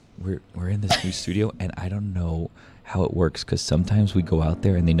we're in this new studio and I don't know how it works because sometimes we go out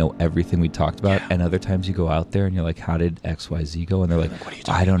there and they know everything we talked about, and other times you go out there and you're like, how did XYZ go? And they're like,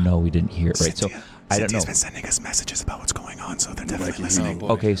 I don't know, we didn't hear it right. So I don't know. Cynthia's been sending us messages about what's going on, so they're definitely listening.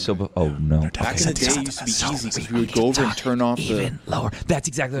 Okay, so no. Back in the day, it used to be easy because we would go over and turn off even lower. That's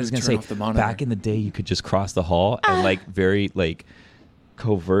exactly what I was gonna say. Off the monitor. Back in the day, you could just cross the hall and like very like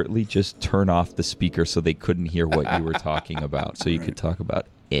covertly just turn off the speaker so they couldn't hear what you were talking about, so you could talk about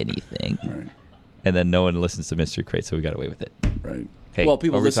anything. Right. And then no one listens to Mystery Crate, so we got away with it. Right. Hey, well,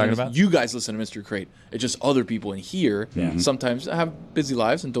 people what were we listen. talking about? You guys listen to Mystery Crate. It's just other people in here sometimes have busy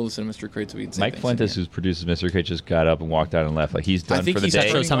lives and don't listen to Mystery Crate. So we Mike Fuentes, who produces Mystery Crate, just got up and walked out and left. Like he's done for the day.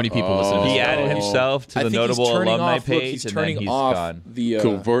 Shows how many people listen to He this. added himself to the notable alumni page, and then he's gone.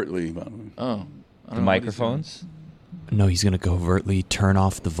 Covertly, by the way. Oh, The microphones. No, he's going to covertly turn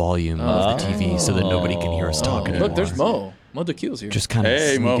off the volume of the TV so that nobody can hear us talk anymore. Look, there's Mo. Mo DeKeel's here. Just kind of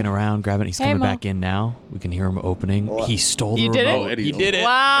sneaking around, grabbing. He's coming Mo. back in now. We can hear him opening. He stole the You did remote. it? He did it.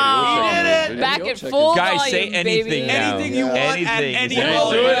 Wow. He did it. Back at full Guys, volume, say anything baby. now. Anything you want at any Anything.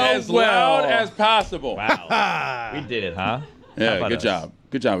 moment. Do it as loud as possible. Wow. We did it, huh? How Yeah, about good us? job.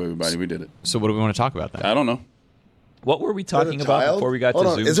 Good job, everybody. We did it. So what do we want to talk about then? I don't know. What were we Is there a talking about child? before we got Hold to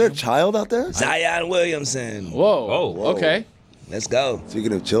on. Zoom? Is there a child out there? Zion Williamson. Whoa. Whoa. Okay. Let's go.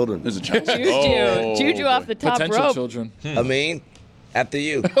 Speaking of children, There's a child. Juju off the top Potential rope. children. I mean, after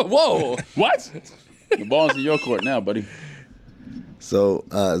you. Whoa. What? The ball's in your court now, buddy. So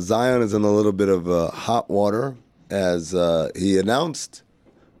Zion is in a little bit of hot water as he announced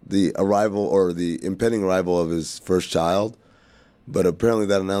the arrival or the impending arrival of his first child, but apparently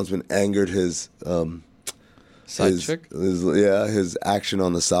that announcement angered his Side chick? his action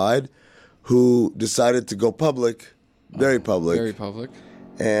on the side, who decided to go public, very public, Very public.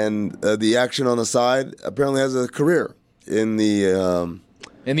 and the action on the side apparently has a career in the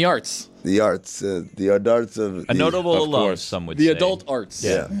In the arts. the arts of A notable Of alum, course. some would The say. adult arts.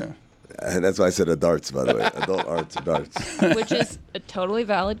 Yeah. And that's why I said darts, by the way. Adult arts, darts. Which is a totally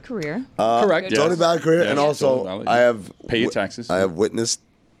valid career. Correct. Yes. Totally valid career, Yes, and totally also valid. I have Pay your taxes. I have witnessed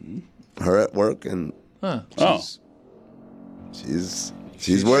her at work, and Huh.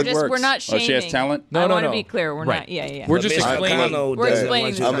 she's We're worth just works. we're not Oh, shaming. she has talent? No, I no, want to no. be clear. We're Right. not. Yeah. We're just Mitch explaining. McConnell We're doesn't explaining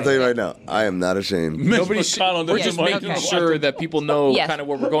want you I'm to- gonna tell you right now, I am not ashamed. Nobody's. McConnell We're doesn't just want making you to sure that people know Yes. kind of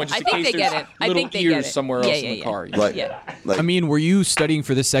where we're going. Just I in think case they there's get it. I little think they get ears it. somewhere Yeah, else in yeah, the yeah. car. Like, Yeah. like I mean, were you studying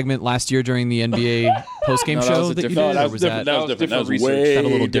for this segment last year during the NBA postgame No, that show was a that you different- did? No, Or that was different. That was different. That was research. way Had a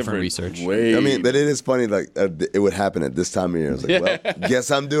little different research. Way. I mean, but it is funny. Like it would happen at this time of year. I was like, well,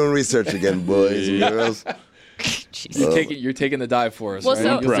 guess I'm doing research again, boys and girls. You're taking the dive for us. Well, right?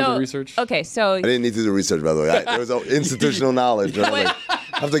 so, You do so the research. okay, so I didn't need to do research, by the way. There was institutional knowledge. I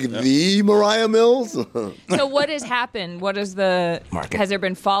was like, the Mariah Mills. so what has happened? What is the? Has there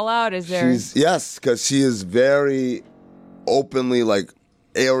been fallout? Is there? Yes, because she is very openly like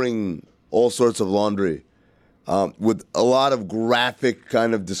airing all sorts of laundry with a lot of graphic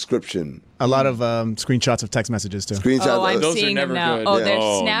kind of description. A lot of screenshots of text messages too. Screenshots. Oh, I'm Those are seeing them never now. good. Oh, Yeah. there's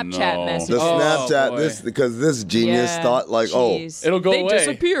Oh, Snapchat no. messages. The Oh, Snapchat, boy. because this genius Yeah. thought like, Jeez. It'll go they away.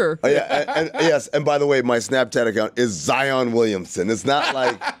 disappear. oh yeah, and yes, and by the way, my Snapchat account is Zion Williamson. It's not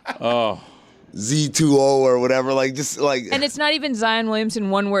like Z20 or whatever, like just like. And it's not even Zion Williamson,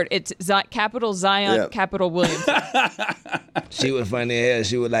 one word. It's capital Zion, capital Williamson. She was funny as hell.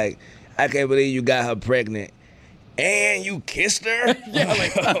 She was like, I can't believe you got her pregnant. And you kissed her?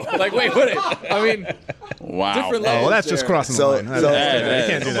 Like, wait, what? I mean, wow. Different well, that's just crossing the line. You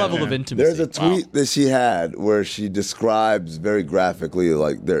can't do that. Level of intimacy. There's a tweet that she had where she describes very graphically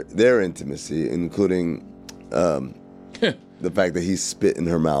like their intimacy, including the fact that he spit in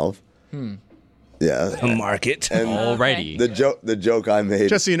her mouth. Yeah, a market. And alrighty. The joke I made.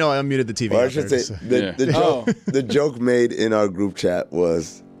 Just so you know, I unmuted the TV. Or I should say the joke made in our group chat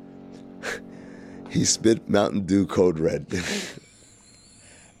was. He spit Mountain Dew Code Red,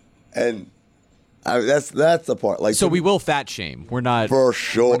 and that's the part. Like, so we will fat shame. We're not for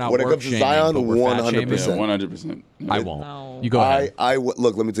sure. When it comes to Zion, 100%. 100%. I won't. No. You go ahead.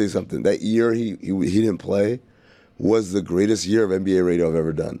 Look. Let me tell you something. That year he didn't play was the greatest year of NBA radio I've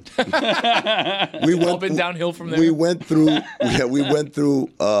ever done. We went been downhill from there. We went through.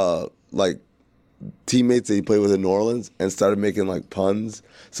 Like. Teammates that he played with in New Orleans and started making like puns.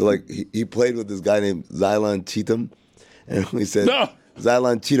 So like he played with this guy named Xylon Cheatham, and he said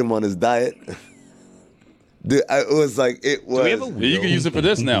Xylon Cheatham on his diet. Dude, it was. Do we have a wheel? You can use it for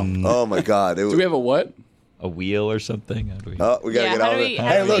this now. Oh my God! Do we have a what? A wheel or something? We gotta get out of it.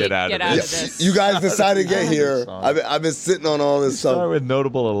 Hey, look, get out of this. You guys decided to get here. I've been sitting on all this stuff. Start with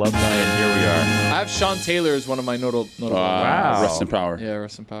notable alumni, and here we are. I have Sean Taylor as one of my notable. Wow. Rest in power. Yeah,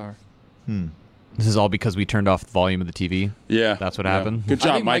 rest in power. This is all because we turned off the volume of the TV? Yeah. That's what happened? Good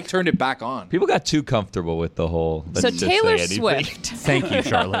job, I think Mike turned it back on. People got too comfortable with the whole. So Taylor Swift. Thank you,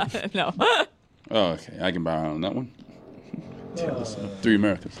 Charlotte. No. Oh, okay. I can bow out on that one. Three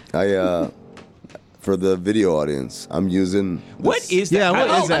Americas. For the video audience, I'm using. What is that? Yeah,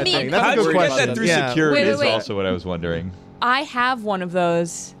 what is that thing? That's a good question. That through security is also what I was wondering. I have one of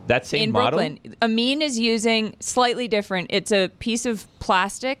those. That same in model? Brooklyn. Amin is using slightly different. It's a piece of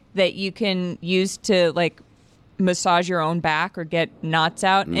plastic that you can use to like massage your own back or get knots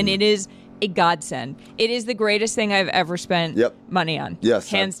out, and it is a godsend. It is the greatest thing I've ever spent money on. Yes,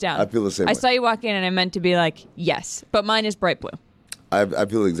 hands down. I feel the same I way. saw you walk in, and I meant to be like, yes, but mine is bright blue. I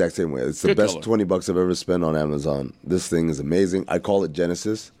feel the exact same way. It's the best $20 I've ever spent on Amazon. This thing is amazing. I call it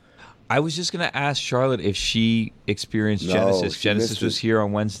Genesis. I was just going to ask Charlotte if she experienced Genesis. Genesis was here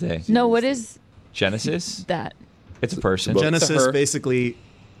on Wednesday. No, what is Genesis? that? It's a person. Genesis basically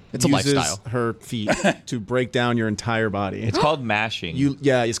it's a uses lifestyle. her feet to break down your entire body. It's called mashing.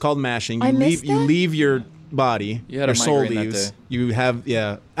 It's called mashing. I missed You that? leave your body. You had your a soul migraine that leaves. day. You have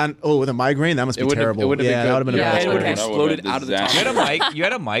and with a migraine that must be terrible. It would have been good. that would have been Yeah, a bad it would have experience. exploded out of the top. You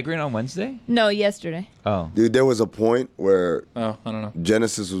had a migraine on Wednesday? No, yesterday. Oh. Dude, there was a point where I don't know.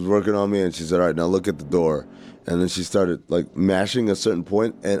 Genesis was working on me, and she said, "All right, now look at the door." And then she started like mashing a certain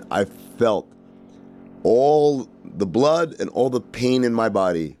point, and I felt all the blood and all the pain in my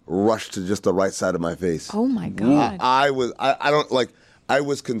body rush to just the right side of my face. Oh my God. I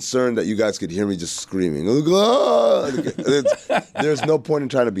was concerned that you guys could hear me just screaming. There's no point in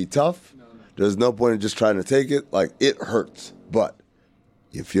trying to be tough. There's no point in just trying to take it. Like, it hurts, but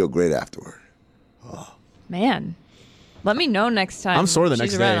you feel great afterward. Oh. Man, let me know next time. I'm sore the she's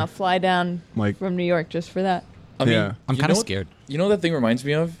next around. day. I'll fly down from New York just for that. I mean, Yeah. I'm you kind of know- scared. You know what that thing reminds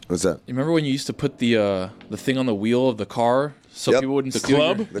me of? What's that? You remember when you used to put the thing on the wheel of the car so people wouldn't steal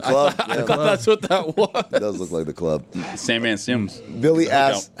club? your- The club? I Yeah. thought that's what that was. It does look like the club. Sandman Sims. Billy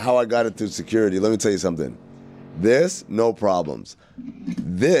asked how I got it through security. Let me tell you something. This, no problems.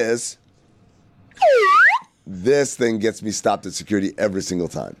 This thing gets me stopped at security every single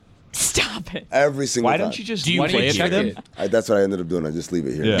time. Stop it. Every single Why time. don't you just Do you play it for check them? That's what I ended up doing. I just leave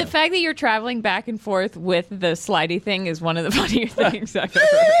it here. Yeah. The fact that you're traveling back and forth with the slidey thing is one of the funnier things I've ever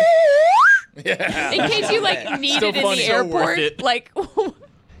heard. Yeah. In case you like need Still it in funny. the So worth airport, it. like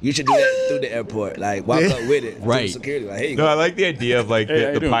You should do that through the airport. Like, walk up with it. Right. To security. Like, hey, you No, go. I like the idea of like Hey, how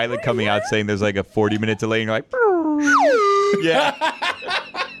you the doing? pilot coming out saying there's like a 40-minute delay and you're like, yeah.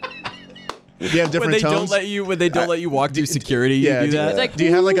 Do you have different When they tones? don't let you walk through security, you do that. It's like, do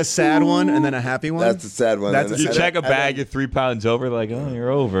you have like a sad one and then a happy one? That's the sad one. That's And- the You and- check a and bag, then- you're 3 pounds over, like, oh,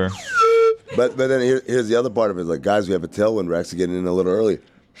 you're over. But then here's the other part of it. Like, guys, we have a tailwind. We're actually getting in a little early.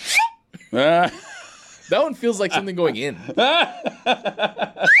 That one feels like something going in. no,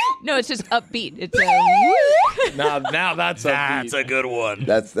 it's just upbeat. It's a. Now that's a good one.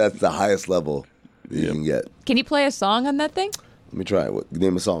 That's the highest level you can get. Can you play a song on that thing? Let me try it.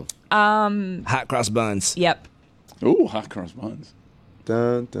 Name a song. Hot cross buns. Yep. Ooh, hot cross buns.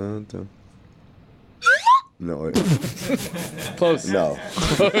 Dun, dun, dun. No. Wait. Close. No.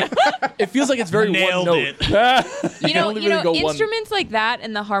 It feels like it's very Nailed one it. note. You know, only really go one. instruments like that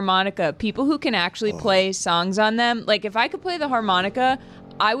and the harmonica, people who can actually play songs on them, like if I could play the harmonica,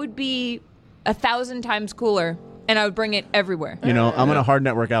 I would be 1,000 times cooler and I would bring it everywhere. You know, I'm gonna hard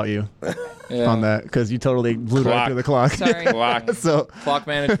network out you on that because you totally blew right through the clock. Sorry. So Clock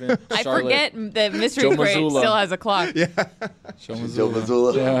management. I Charlotte. forget that Mystery Joe Crate Mazzulla. still has a clock. yeah. Joe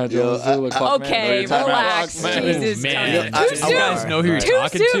Mazzulla. Yeah, Joe Mazzulla. Clock Okay, management. relax. Clock management. Jesus, Man, Tony. Too you soon. guys know who you're Too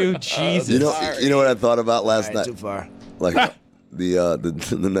talking soon. to? Jesus. You know what I thought about last All right, night? too far. Like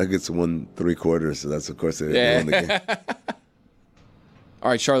the Nuggets won 3 quarters, so that's of course they won the game. All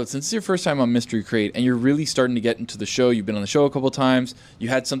right, Charlotte, since it's your first time on Mystery Crate and you're really starting to get into the show, you've been on the show a couple times. You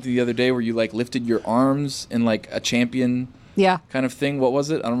had something the other day where you like lifted your arms in like a champion Yeah. kind of thing. What was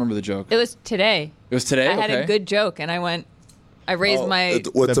it? I don't remember the joke. It was today. It was today? I had Okay. a good joke and I raised my.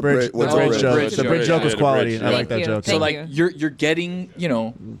 What's The bridge what's joke. a bridge The bridge joke was the quality. bridge I joke. like that Thank you. joke. So Thank like you. you're getting,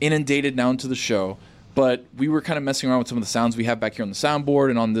 inundated now into the show, but we were kind of messing around with some of the sounds we have back here on the soundboard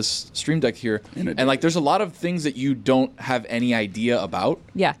and on this stream deck here. And like there's a lot of things that you don't have any idea about.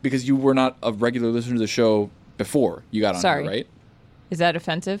 Yeah. Because you were not a regular listener to the show before you got on Sorry. here, right? Is that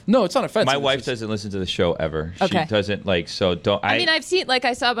offensive? No, it's not offensive. My It's wife just- doesn't listen to the show ever. Okay. She doesn't like. So don't. I mean, I've seen, like,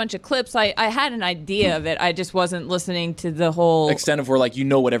 I saw a bunch of clips. I had an idea of it. I just wasn't listening to the whole extent of where like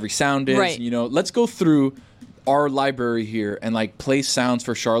what every sound is. Right. Let's go through our library here and like play sounds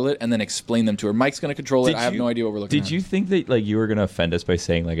for Charlotte and then explain them to her. Mike's gonna control it. I have no idea what we're looking at. Did you think that like you were gonna offend us by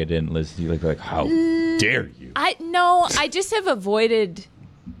saying like I didn't listen to you? Like how dare you? I just have avoided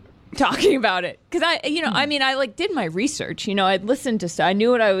talking about it because I like did my research. I'd listened to stuff. I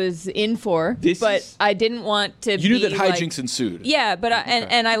knew what I was in for, but I didn't want to. You knew that like, hijinks ensued. Yeah, but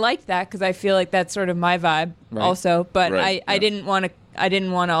and I liked that because I feel like that's sort of my vibe also. But I didn't want to. I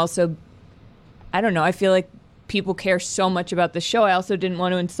didn't want to also. I don't know. I feel like people care so much about the show. I also didn't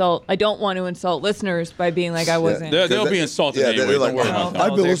want to insult. I don't want to insult listeners by being like I wasn't. They'll be insulted Yeah, anyway. they're Don't like, worry about that.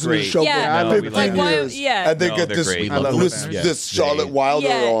 I've been listening to the show Yeah, for no, 15 why- years, yeah. and they No, get they're this great. I love this, them. this Charlotte Wilder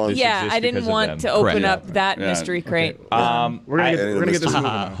on. Yeah, exists I didn't because of want them. to open Correct. up that Yeah. mystery crate. We're gonna get this moving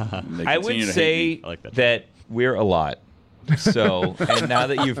now. They I continue would to hate say me. I like that. that we're a lot. So, and now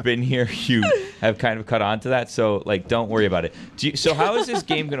that you've been here, you have kind of cut on to that. So, like, don't worry about it. So, how is this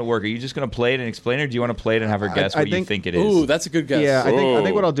game going to work? Are you just going to play it and explain it, or do you want to play it and have her guess what you think it is? Ooh, that's a good guess. Yeah, I think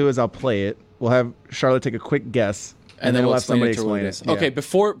Whoa. what I'll do is I'll play it. We'll have Charlotte take a quick guess, and then we'll have somebody it to her explain with it. this. Okay,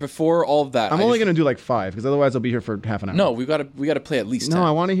 before all of that, I'm only gonna do like 5 because otherwise I'll be here for half an hour. No, we got to play at least 10. No,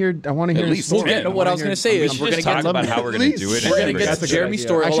 I want to hear. I want to hear. least story. 10. What I was going to say is We're going to talk about how we're going to do it. We're gonna and get have to her guess. Jeremy's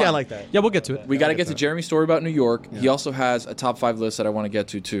story. Actually, Hold I on. like that. Yeah, we'll get to it. We got to get to Jeremy's story about New York. He also has a top 5 list that I want to get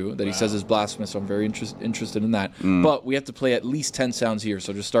to too. That he says is blasphemous. So I'm very interested in that. But we have to play at least 10 sounds here.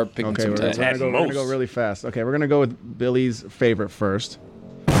 So just start picking Okay, some we're 10. gonna go really fast. Okay, we're gonna go with Billy's favorite first.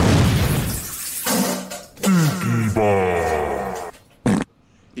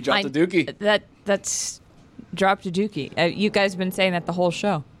 He dropped a dookie. That's dropped a dookie. You guys have been saying that the whole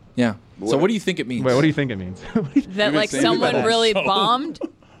show. Yeah. So what do you think it means? Wait, what do you think it means? That like saying someone that really show. bombed.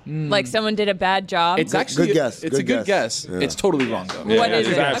 Like someone did a bad job. It's actually Good guess. It's a good guess. Yeah. It's totally wrong though. What is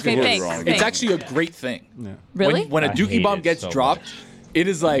it's it? actually Okay, really thanks. wrong. It's thanks. actually a great thing. Really? When a I dookie hate bomb it gets so dropped, much. it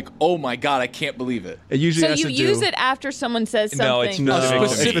is like, oh my god, I can't believe it. It usually So has you to use do. it after someone says something. No, it's No, specific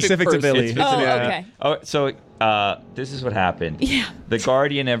it's to me. specific to person. Billy. It's Oh, specific to me. okay. Oh, so this is what happened. Yeah. The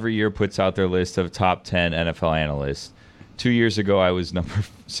Guardian every year puts out their list of top 10 NFL analysts. 2 years ago, I was number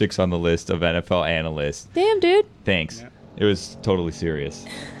 6 on the list of NFL analysts. Damn, dude. Thanks. It was totally serious.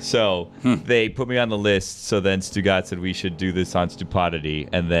 So they put me on the list. So then Stugat said we should do this on Stupidity.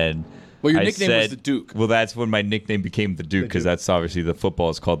 And then Well, your I nickname was said- the Duke. Well, that's when my nickname became the Duke because that's obviously the football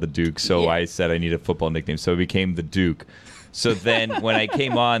is called the Duke. So Yeah. I said I need a football nickname. So it became the Duke. So then when I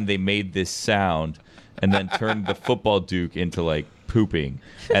came on, they made this sound and then turned the football Duke into like pooping.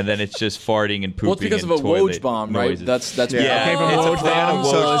 And then it's just farting and pooping. Well, it's because and of a toilet Woj bomb, right? noises. That's Yeah, it came from it's a Woj fan bomb, of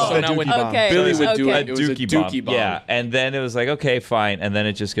so Woj it's bomb. the Now when Dookie bomb. Okay. Billy would do Okay. it. It was a dookie bomb. Yeah, and then it was like, okay, fine. And then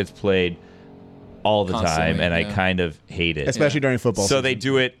it just gets played all the Constantly, time, and I yeah. kind of hate it. Especially during football. So season. they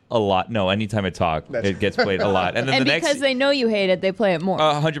do it a lot. No, anytime I talk, it gets played a lot. And then And the because next. they know you hate it, they play it more.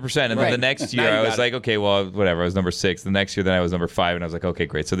 100%. And then Right. the next Now year, you I got was it. like, okay, well, whatever. I was number 6. The next year, then I was number 5, and I was like, okay,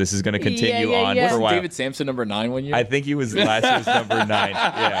 great. So this is going to continue yeah, on yeah. for a Wasn't while. David Sampson number 9 one year? I think he was last year was number 9.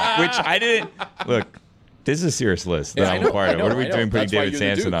 Yeah, which I didn't look. This is a serious list that Yeah, I I'm know, a part I of. know, What are we I know. doing putting That's why David you're the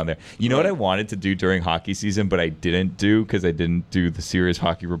Sampson Duke. on there? You know what I wanted to do during hockey season, but I didn't do because I didn't do the serious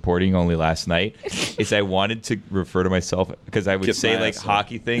hockey reporting only last night, is I wanted to refer to myself because I would Kiss say my like ass.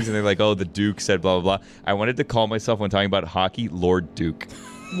 hockey things and they're like, oh, the Duke said blah, blah, blah. I wanted to call myself when talking about hockey, Lord Duke.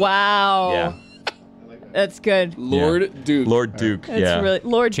 Wow. Yeah. That's good. Lord Duke. Lord Duke. That's yeah. really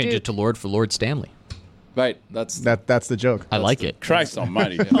Lord Change Duke. it to Lord for Lord Stanley. Right. That's the joke. I like it. Christ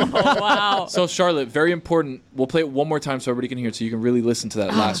almighty. Oh, wow. So Charlotte, very important. We'll play it one more time so everybody can hear it, so you can really listen to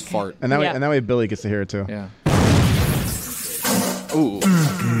that last fart. And that way Billy gets to hear it too. Yeah. Ooh.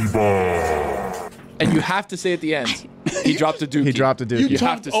 And you have to say at the end, he dropped a dookie. He dropped a dookie. You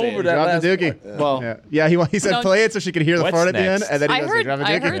have to say it. He dropped a dookie. Well, he said No. play it so she could hear the What's fart at the end, next? and then he I goes, heard. "Drop a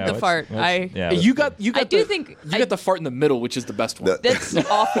I dookie." heard the fart. you got. I do think you got the fart in the middle, which is the best one. That's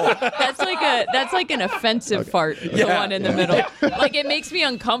awful. That's like an offensive fart. The Yeah. one in the middle. Like it makes me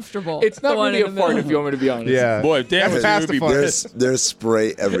uncomfortable. It's not the one really a in the fart middle. if you want me to be honest. Yeah. Boy, if Dan was here, it would be There's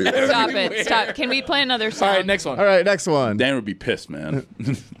spray everywhere. Stop it. Stop. Can we play another song? All right, next one. All right, next one. Dan would be pissed, man.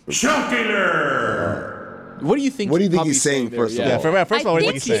 What do you think? What do you think Poppy's he's saying, there? first of Yeah, all? first of all, what do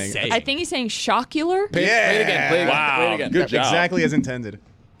you think he's saying? I think he's saying shocular. Play it again. Play it again. Wow. Play it again. Good job. Exactly as intended.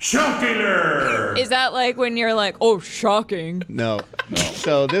 Is that like when you're like, oh, shocking? No.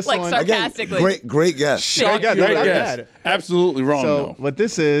 So this Like one, sarcastically. Great guess. Shock. Great guess. Good Not guess. bad. Absolutely wrong, So though. what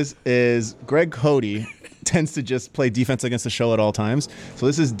this is Greg Cody tends to just play defense against the show at all times. So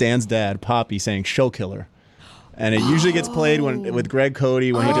this is Dan's dad, Poppy, saying "show killer," and it usually gets played with Greg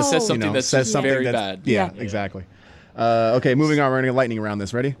Cody when he just says something that's says just something very that's bad. Yeah, exactly. Okay, moving on. We're gonna get lightning around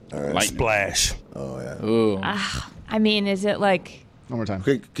this. Ready? Splash. Oh yeah. Ooh. I mean, is it like? One more time.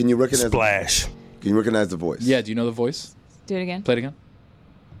 Okay, can you recognize? Splash. Can you recognize the voice? Yeah. Do you know the voice? Do it again. Play it again.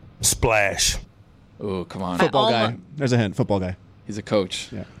 Splash. Oh, come on. Football guy. There's a hint. Football guy. He's a coach.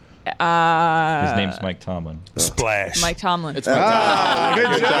 Yeah. His name's Mike Tomlin. Splash. Mike Tomlin. It's Mike Tomlin.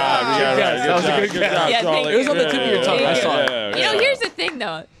 Good job. That was a good guess. Yeah, thank It was on the tip of your tongue. I saw it. You know, here's the thing,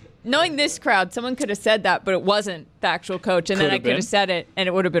 though. Knowing this crowd, someone could have said that, but it wasn't the actual coach, and then Could I have could been. have said it, and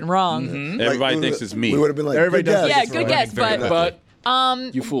it would have been wrong. Everybody we thinks would- it's me. We would have been like, Everybody good does. guess. Yeah, good guess, But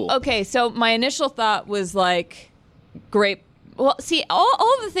you fool. Okay, so my initial thought was like, great. Well, see,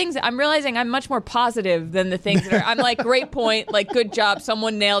 all of the things I'm realizing I'm much more positive than the things that are. I'm like, great point, like, good job,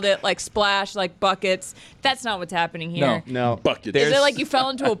 someone nailed it, like, splash, like, buckets. That's not what's happening here. No. Bucket. Is it like you fell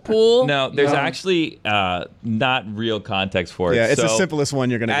into a pool? No, there's actually not real context for it. Yeah, it's the So simplest one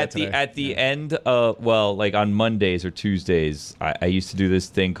you're gonna at get today. At the end, like on Mondays or Tuesdays, I used to do this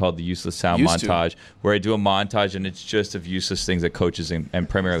thing called the useless sound Used to. montage, where I do a montage and it's just of useless things that coaches and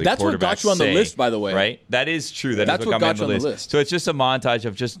primarily That's what quarterbacks got you on the say, list, by the way. Right? That is true. That's is what got got me you on the list. So it's just a montage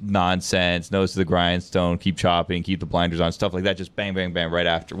of just nonsense, nose to the grindstone, keep chopping, keep the blinders on, stuff like that. Just bang, bang, bang, right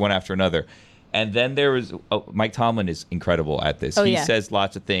after one after another. And then there was Mike Tomlin is incredible at this. Oh, He yeah. says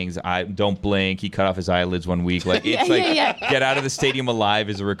lots of things. I don't blink. He cut off his eyelids one week. Like it's Yeah. get out of the stadium alive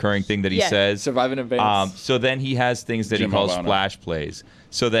is a recurring thing that he Yeah. says. Survive in advance. So then he has things that Jim he calls Havana. splash plays.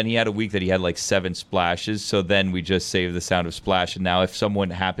 So then he had a week that he had like 7 splashes. So then we just save the sound of splash. And now if someone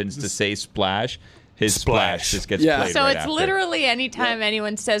happens to say splash, his splash just gets Yeah. played So right it's after. literally anytime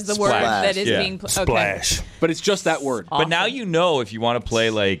anyone says the word Splash. that is Yeah. being okay. Splash. But it's just that word. But now you know if you want to play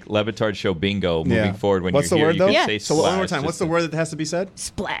like Levitard Show Bingo moving forward when What's you're the here, word you though? can Yeah. say So splash. one more time. What's the word that has to be said?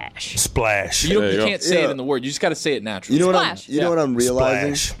 Splash. Splash. You There you go. can't say Yeah. it in the word. You just got to say it naturally. You know what? Splash. You know what I'm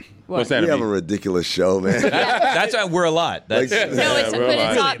realizing? Splash. What's that? We have a mean? ridiculous show, man. That's why we're a lot. That's, Like- No, it's, Yeah, but it's really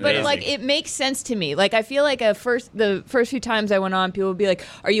not. But amazing. like, it makes sense to me. Like, I feel like the first few times I went on, people would be like,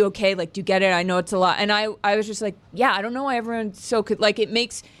 "Are you okay? Like, do you get it? I know it's a lot." And I was just like, "Yeah, I don't know why everyone's so like." It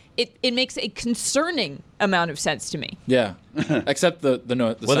makes a concerning amount of sense to me. Yeah. Except the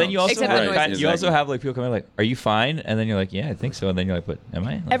note. The well, then sounds. you also Except have, the noises. you also have like people coming like, "Are you fine?" And then you're like, "Yeah, I think so." And then you're like, "But am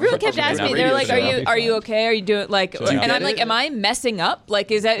I?" Like, Everyone kept asking me. They're like, "Are you okay? Are you doing like?" you And get I'm like, it? "Am I messing up?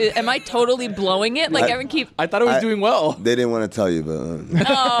 Like, am I totally blowing it? Like, everyone keep." I thought it was doing well. They didn't want to tell you, but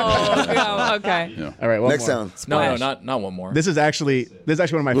Oh, no, okay. All right. One next more. sound. No, not one more. This is actually one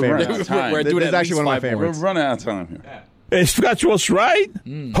of my We're favorites. running out of time. We're doing This is at actually least one of my 5 more. favorites. We're running out of time here. Hey, Stugatz was right.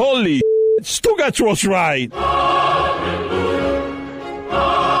 Holy Stugatz was right.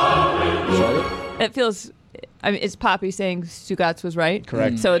 It feels. I mean, it's Poppy saying Stugatz was right.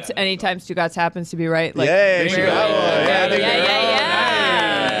 Correct. So it's anytime Stugatz happens to be right. Like, Yay, rarely- she got one.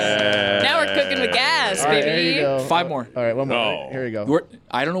 yeah. Now we're cooking with gas, All right, baby. here you go. 5 more. All right, one more. No. Here we go.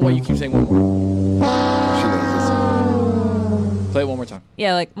 I don't know why you keep saying one more. She knows this. Play it one more time.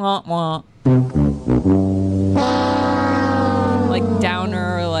 Yeah, like wah wah. Like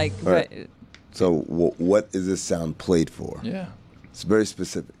downer, like. All right. So, what is this sound played for? Yeah. It's very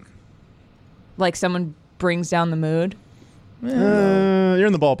specific. Like someone brings down the mood. You're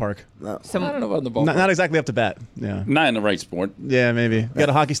in the ballpark. No. Some, I don't know about the ball. Not exactly up to bat. Yeah. Not in the right sport. Yeah, maybe. You got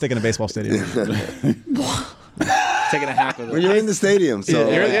a hockey stick in a baseball stadium. Taking a hack with When it. you're in the stadium, so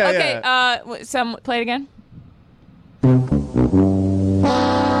Yeah, okay, some play it again.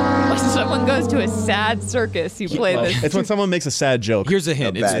 Someone someone goes to a sad circus, you play this. It's when someone makes a sad joke. Here's a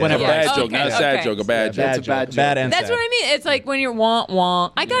hint. It's A whenever bad joke, not a sad joke. A bad joke. It's a bad joke. Bad and That's sad. what I mean. It's like when you're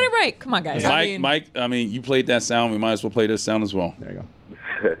wah. I got it right. Come on, guys. Mike, you played that sound. We might as well play this sound as well. There you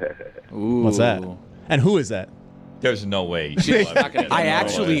go. What's that? And who is that? There's no way. I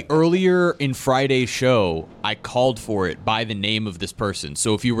actually, earlier in Friday's show, I called for it by the name of this person.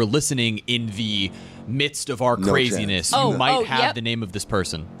 So if you were listening in the midst of our craziness, you might have the name of this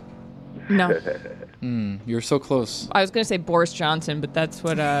person. No. You're so close. I was going to say Boris Johnson, but that's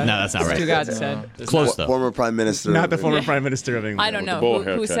what No, that's not right. Stu God said. Close, though. Former Prime Minister. Not the former Prime Minister of England. I don't know.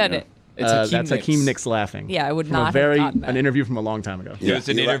 Who said it? That's Hakeem Nicks laughing. Yeah, I would from not have gotten that. An interview from a long time ago. It was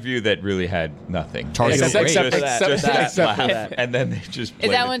an interview that really had nothing. Except for that. And then they just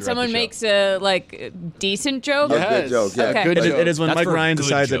Is that when someone makes a decent joke? Good joke. Yeah, Okay. good joke. It is when That's Mike for a Ryan good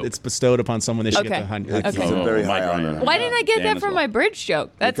decides joke. that it's bestowed upon someone. They should get the Okay. It's a very high honor. Why didn't I get that from my bridge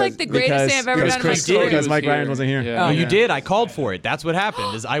joke? That's like the greatest thing I've ever done in my career. Because Mike Ryan wasn't here. Yeah. Oh, No, you did. I called for it. That's what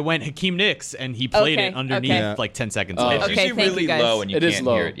happened. Is I went Hakeem Nicks and he played it underneath like 10 seconds later. It's usually really low and you can't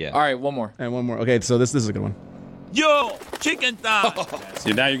hear it yet. All right, one more. And one more. Okay, so this is a good one. Yo, chicken thigh.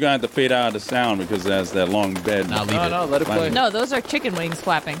 See, now you're gonna have to fade out of the sound because that's that long bed. Now leave it. No, let it play. No, those are chicken wings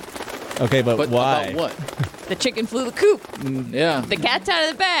flapping. Okay, but why? About what? The chicken flew the coop. Yeah. The cat's out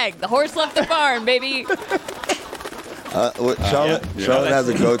of the bag. The horse left the barn, baby. Charlotte has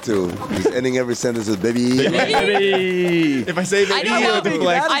a go-to. He's ending every sentence with baby. Baby. If I say baby, I don't know.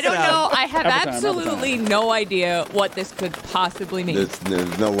 deflect. I don't know. I have Every time. absolutely no idea what this could possibly mean.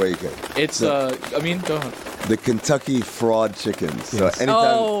 There's no way you can. It's, go ahead. The Kentucky Fried Chickens. So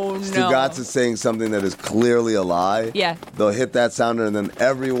anytime Stu Gatz is saying something that is clearly a lie, they'll hit that sounder and then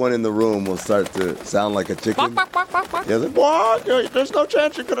everyone in the room will start to sound like a chicken. Yeah, like, what? There's no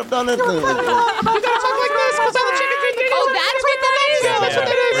chance you could have done it. You gotta talk like this because all the chickens are oh, that's what that is? That's what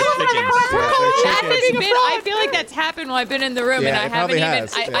that is? That has been, I feel like that's happened while I've been in the room and I haven't even.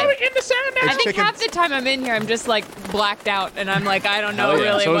 I think half the time I'm in here, I'm just like blacked out and I'm like, I don't know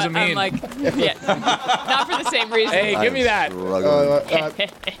really so what I'm like. Yeah. Not for the same reason. Hey, give me that.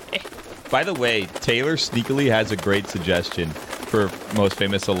 By the way, Taylor sneakily has a great suggestion for most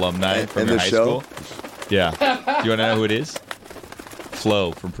famous alumni from your high school. Yeah. Do you want to know who it is?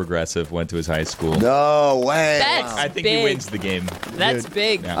 Flo from Progressive went to his high school. No way. That's I think big. he wins the game. That's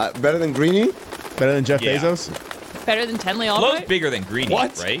big. Yeah. Better than Greenie? Better than Jeff Yeah. Bezos? Better than Tenley Flo's Albright? bigger than Greenie,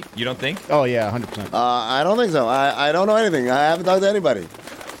 right? You don't think? Oh, yeah, 100%. I don't think so. I don't know anything. I haven't talked to anybody.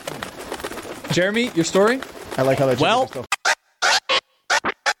 Jeremy, your story? I like how that Well- chicken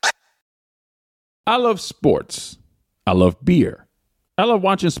I love sports. I love beer. I love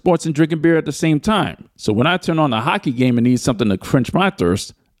watching sports and drinking beer at the same time. So when I turn on a hockey game and need something to quench my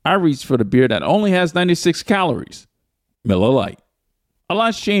thirst, I reach for the beer that only has 96 calories. Miller Lite. A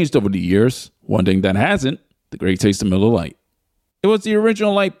lot's changed over the years. One thing that hasn't, the great taste of Miller Lite. It was the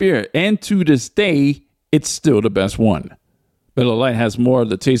original light beer, and to this day, it's still the best one. Miller Lite has more of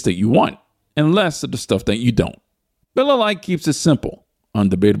the taste that you want, and less of the stuff that you don't. Miller Lite keeps it simple.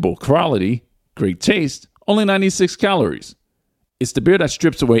 Undebatable quality, great taste, only 96 calories. It's the beer that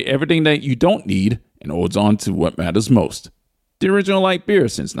strips away everything that you don't need and holds on to what matters most. The original light beer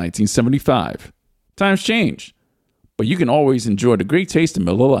since 1975. Times change, but you can always enjoy the great taste of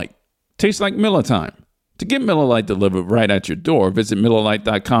Miller Lite. Tastes like Miller time. To get Miller Lite delivered right at your door, visit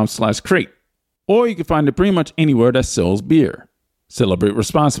MillerLite.com/crate. Or you can find it pretty much anywhere that sells beer. Celebrate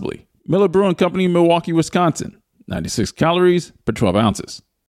responsibly. Miller Brewing Company, Milwaukee, Wisconsin. 96 calories per 12 ounces.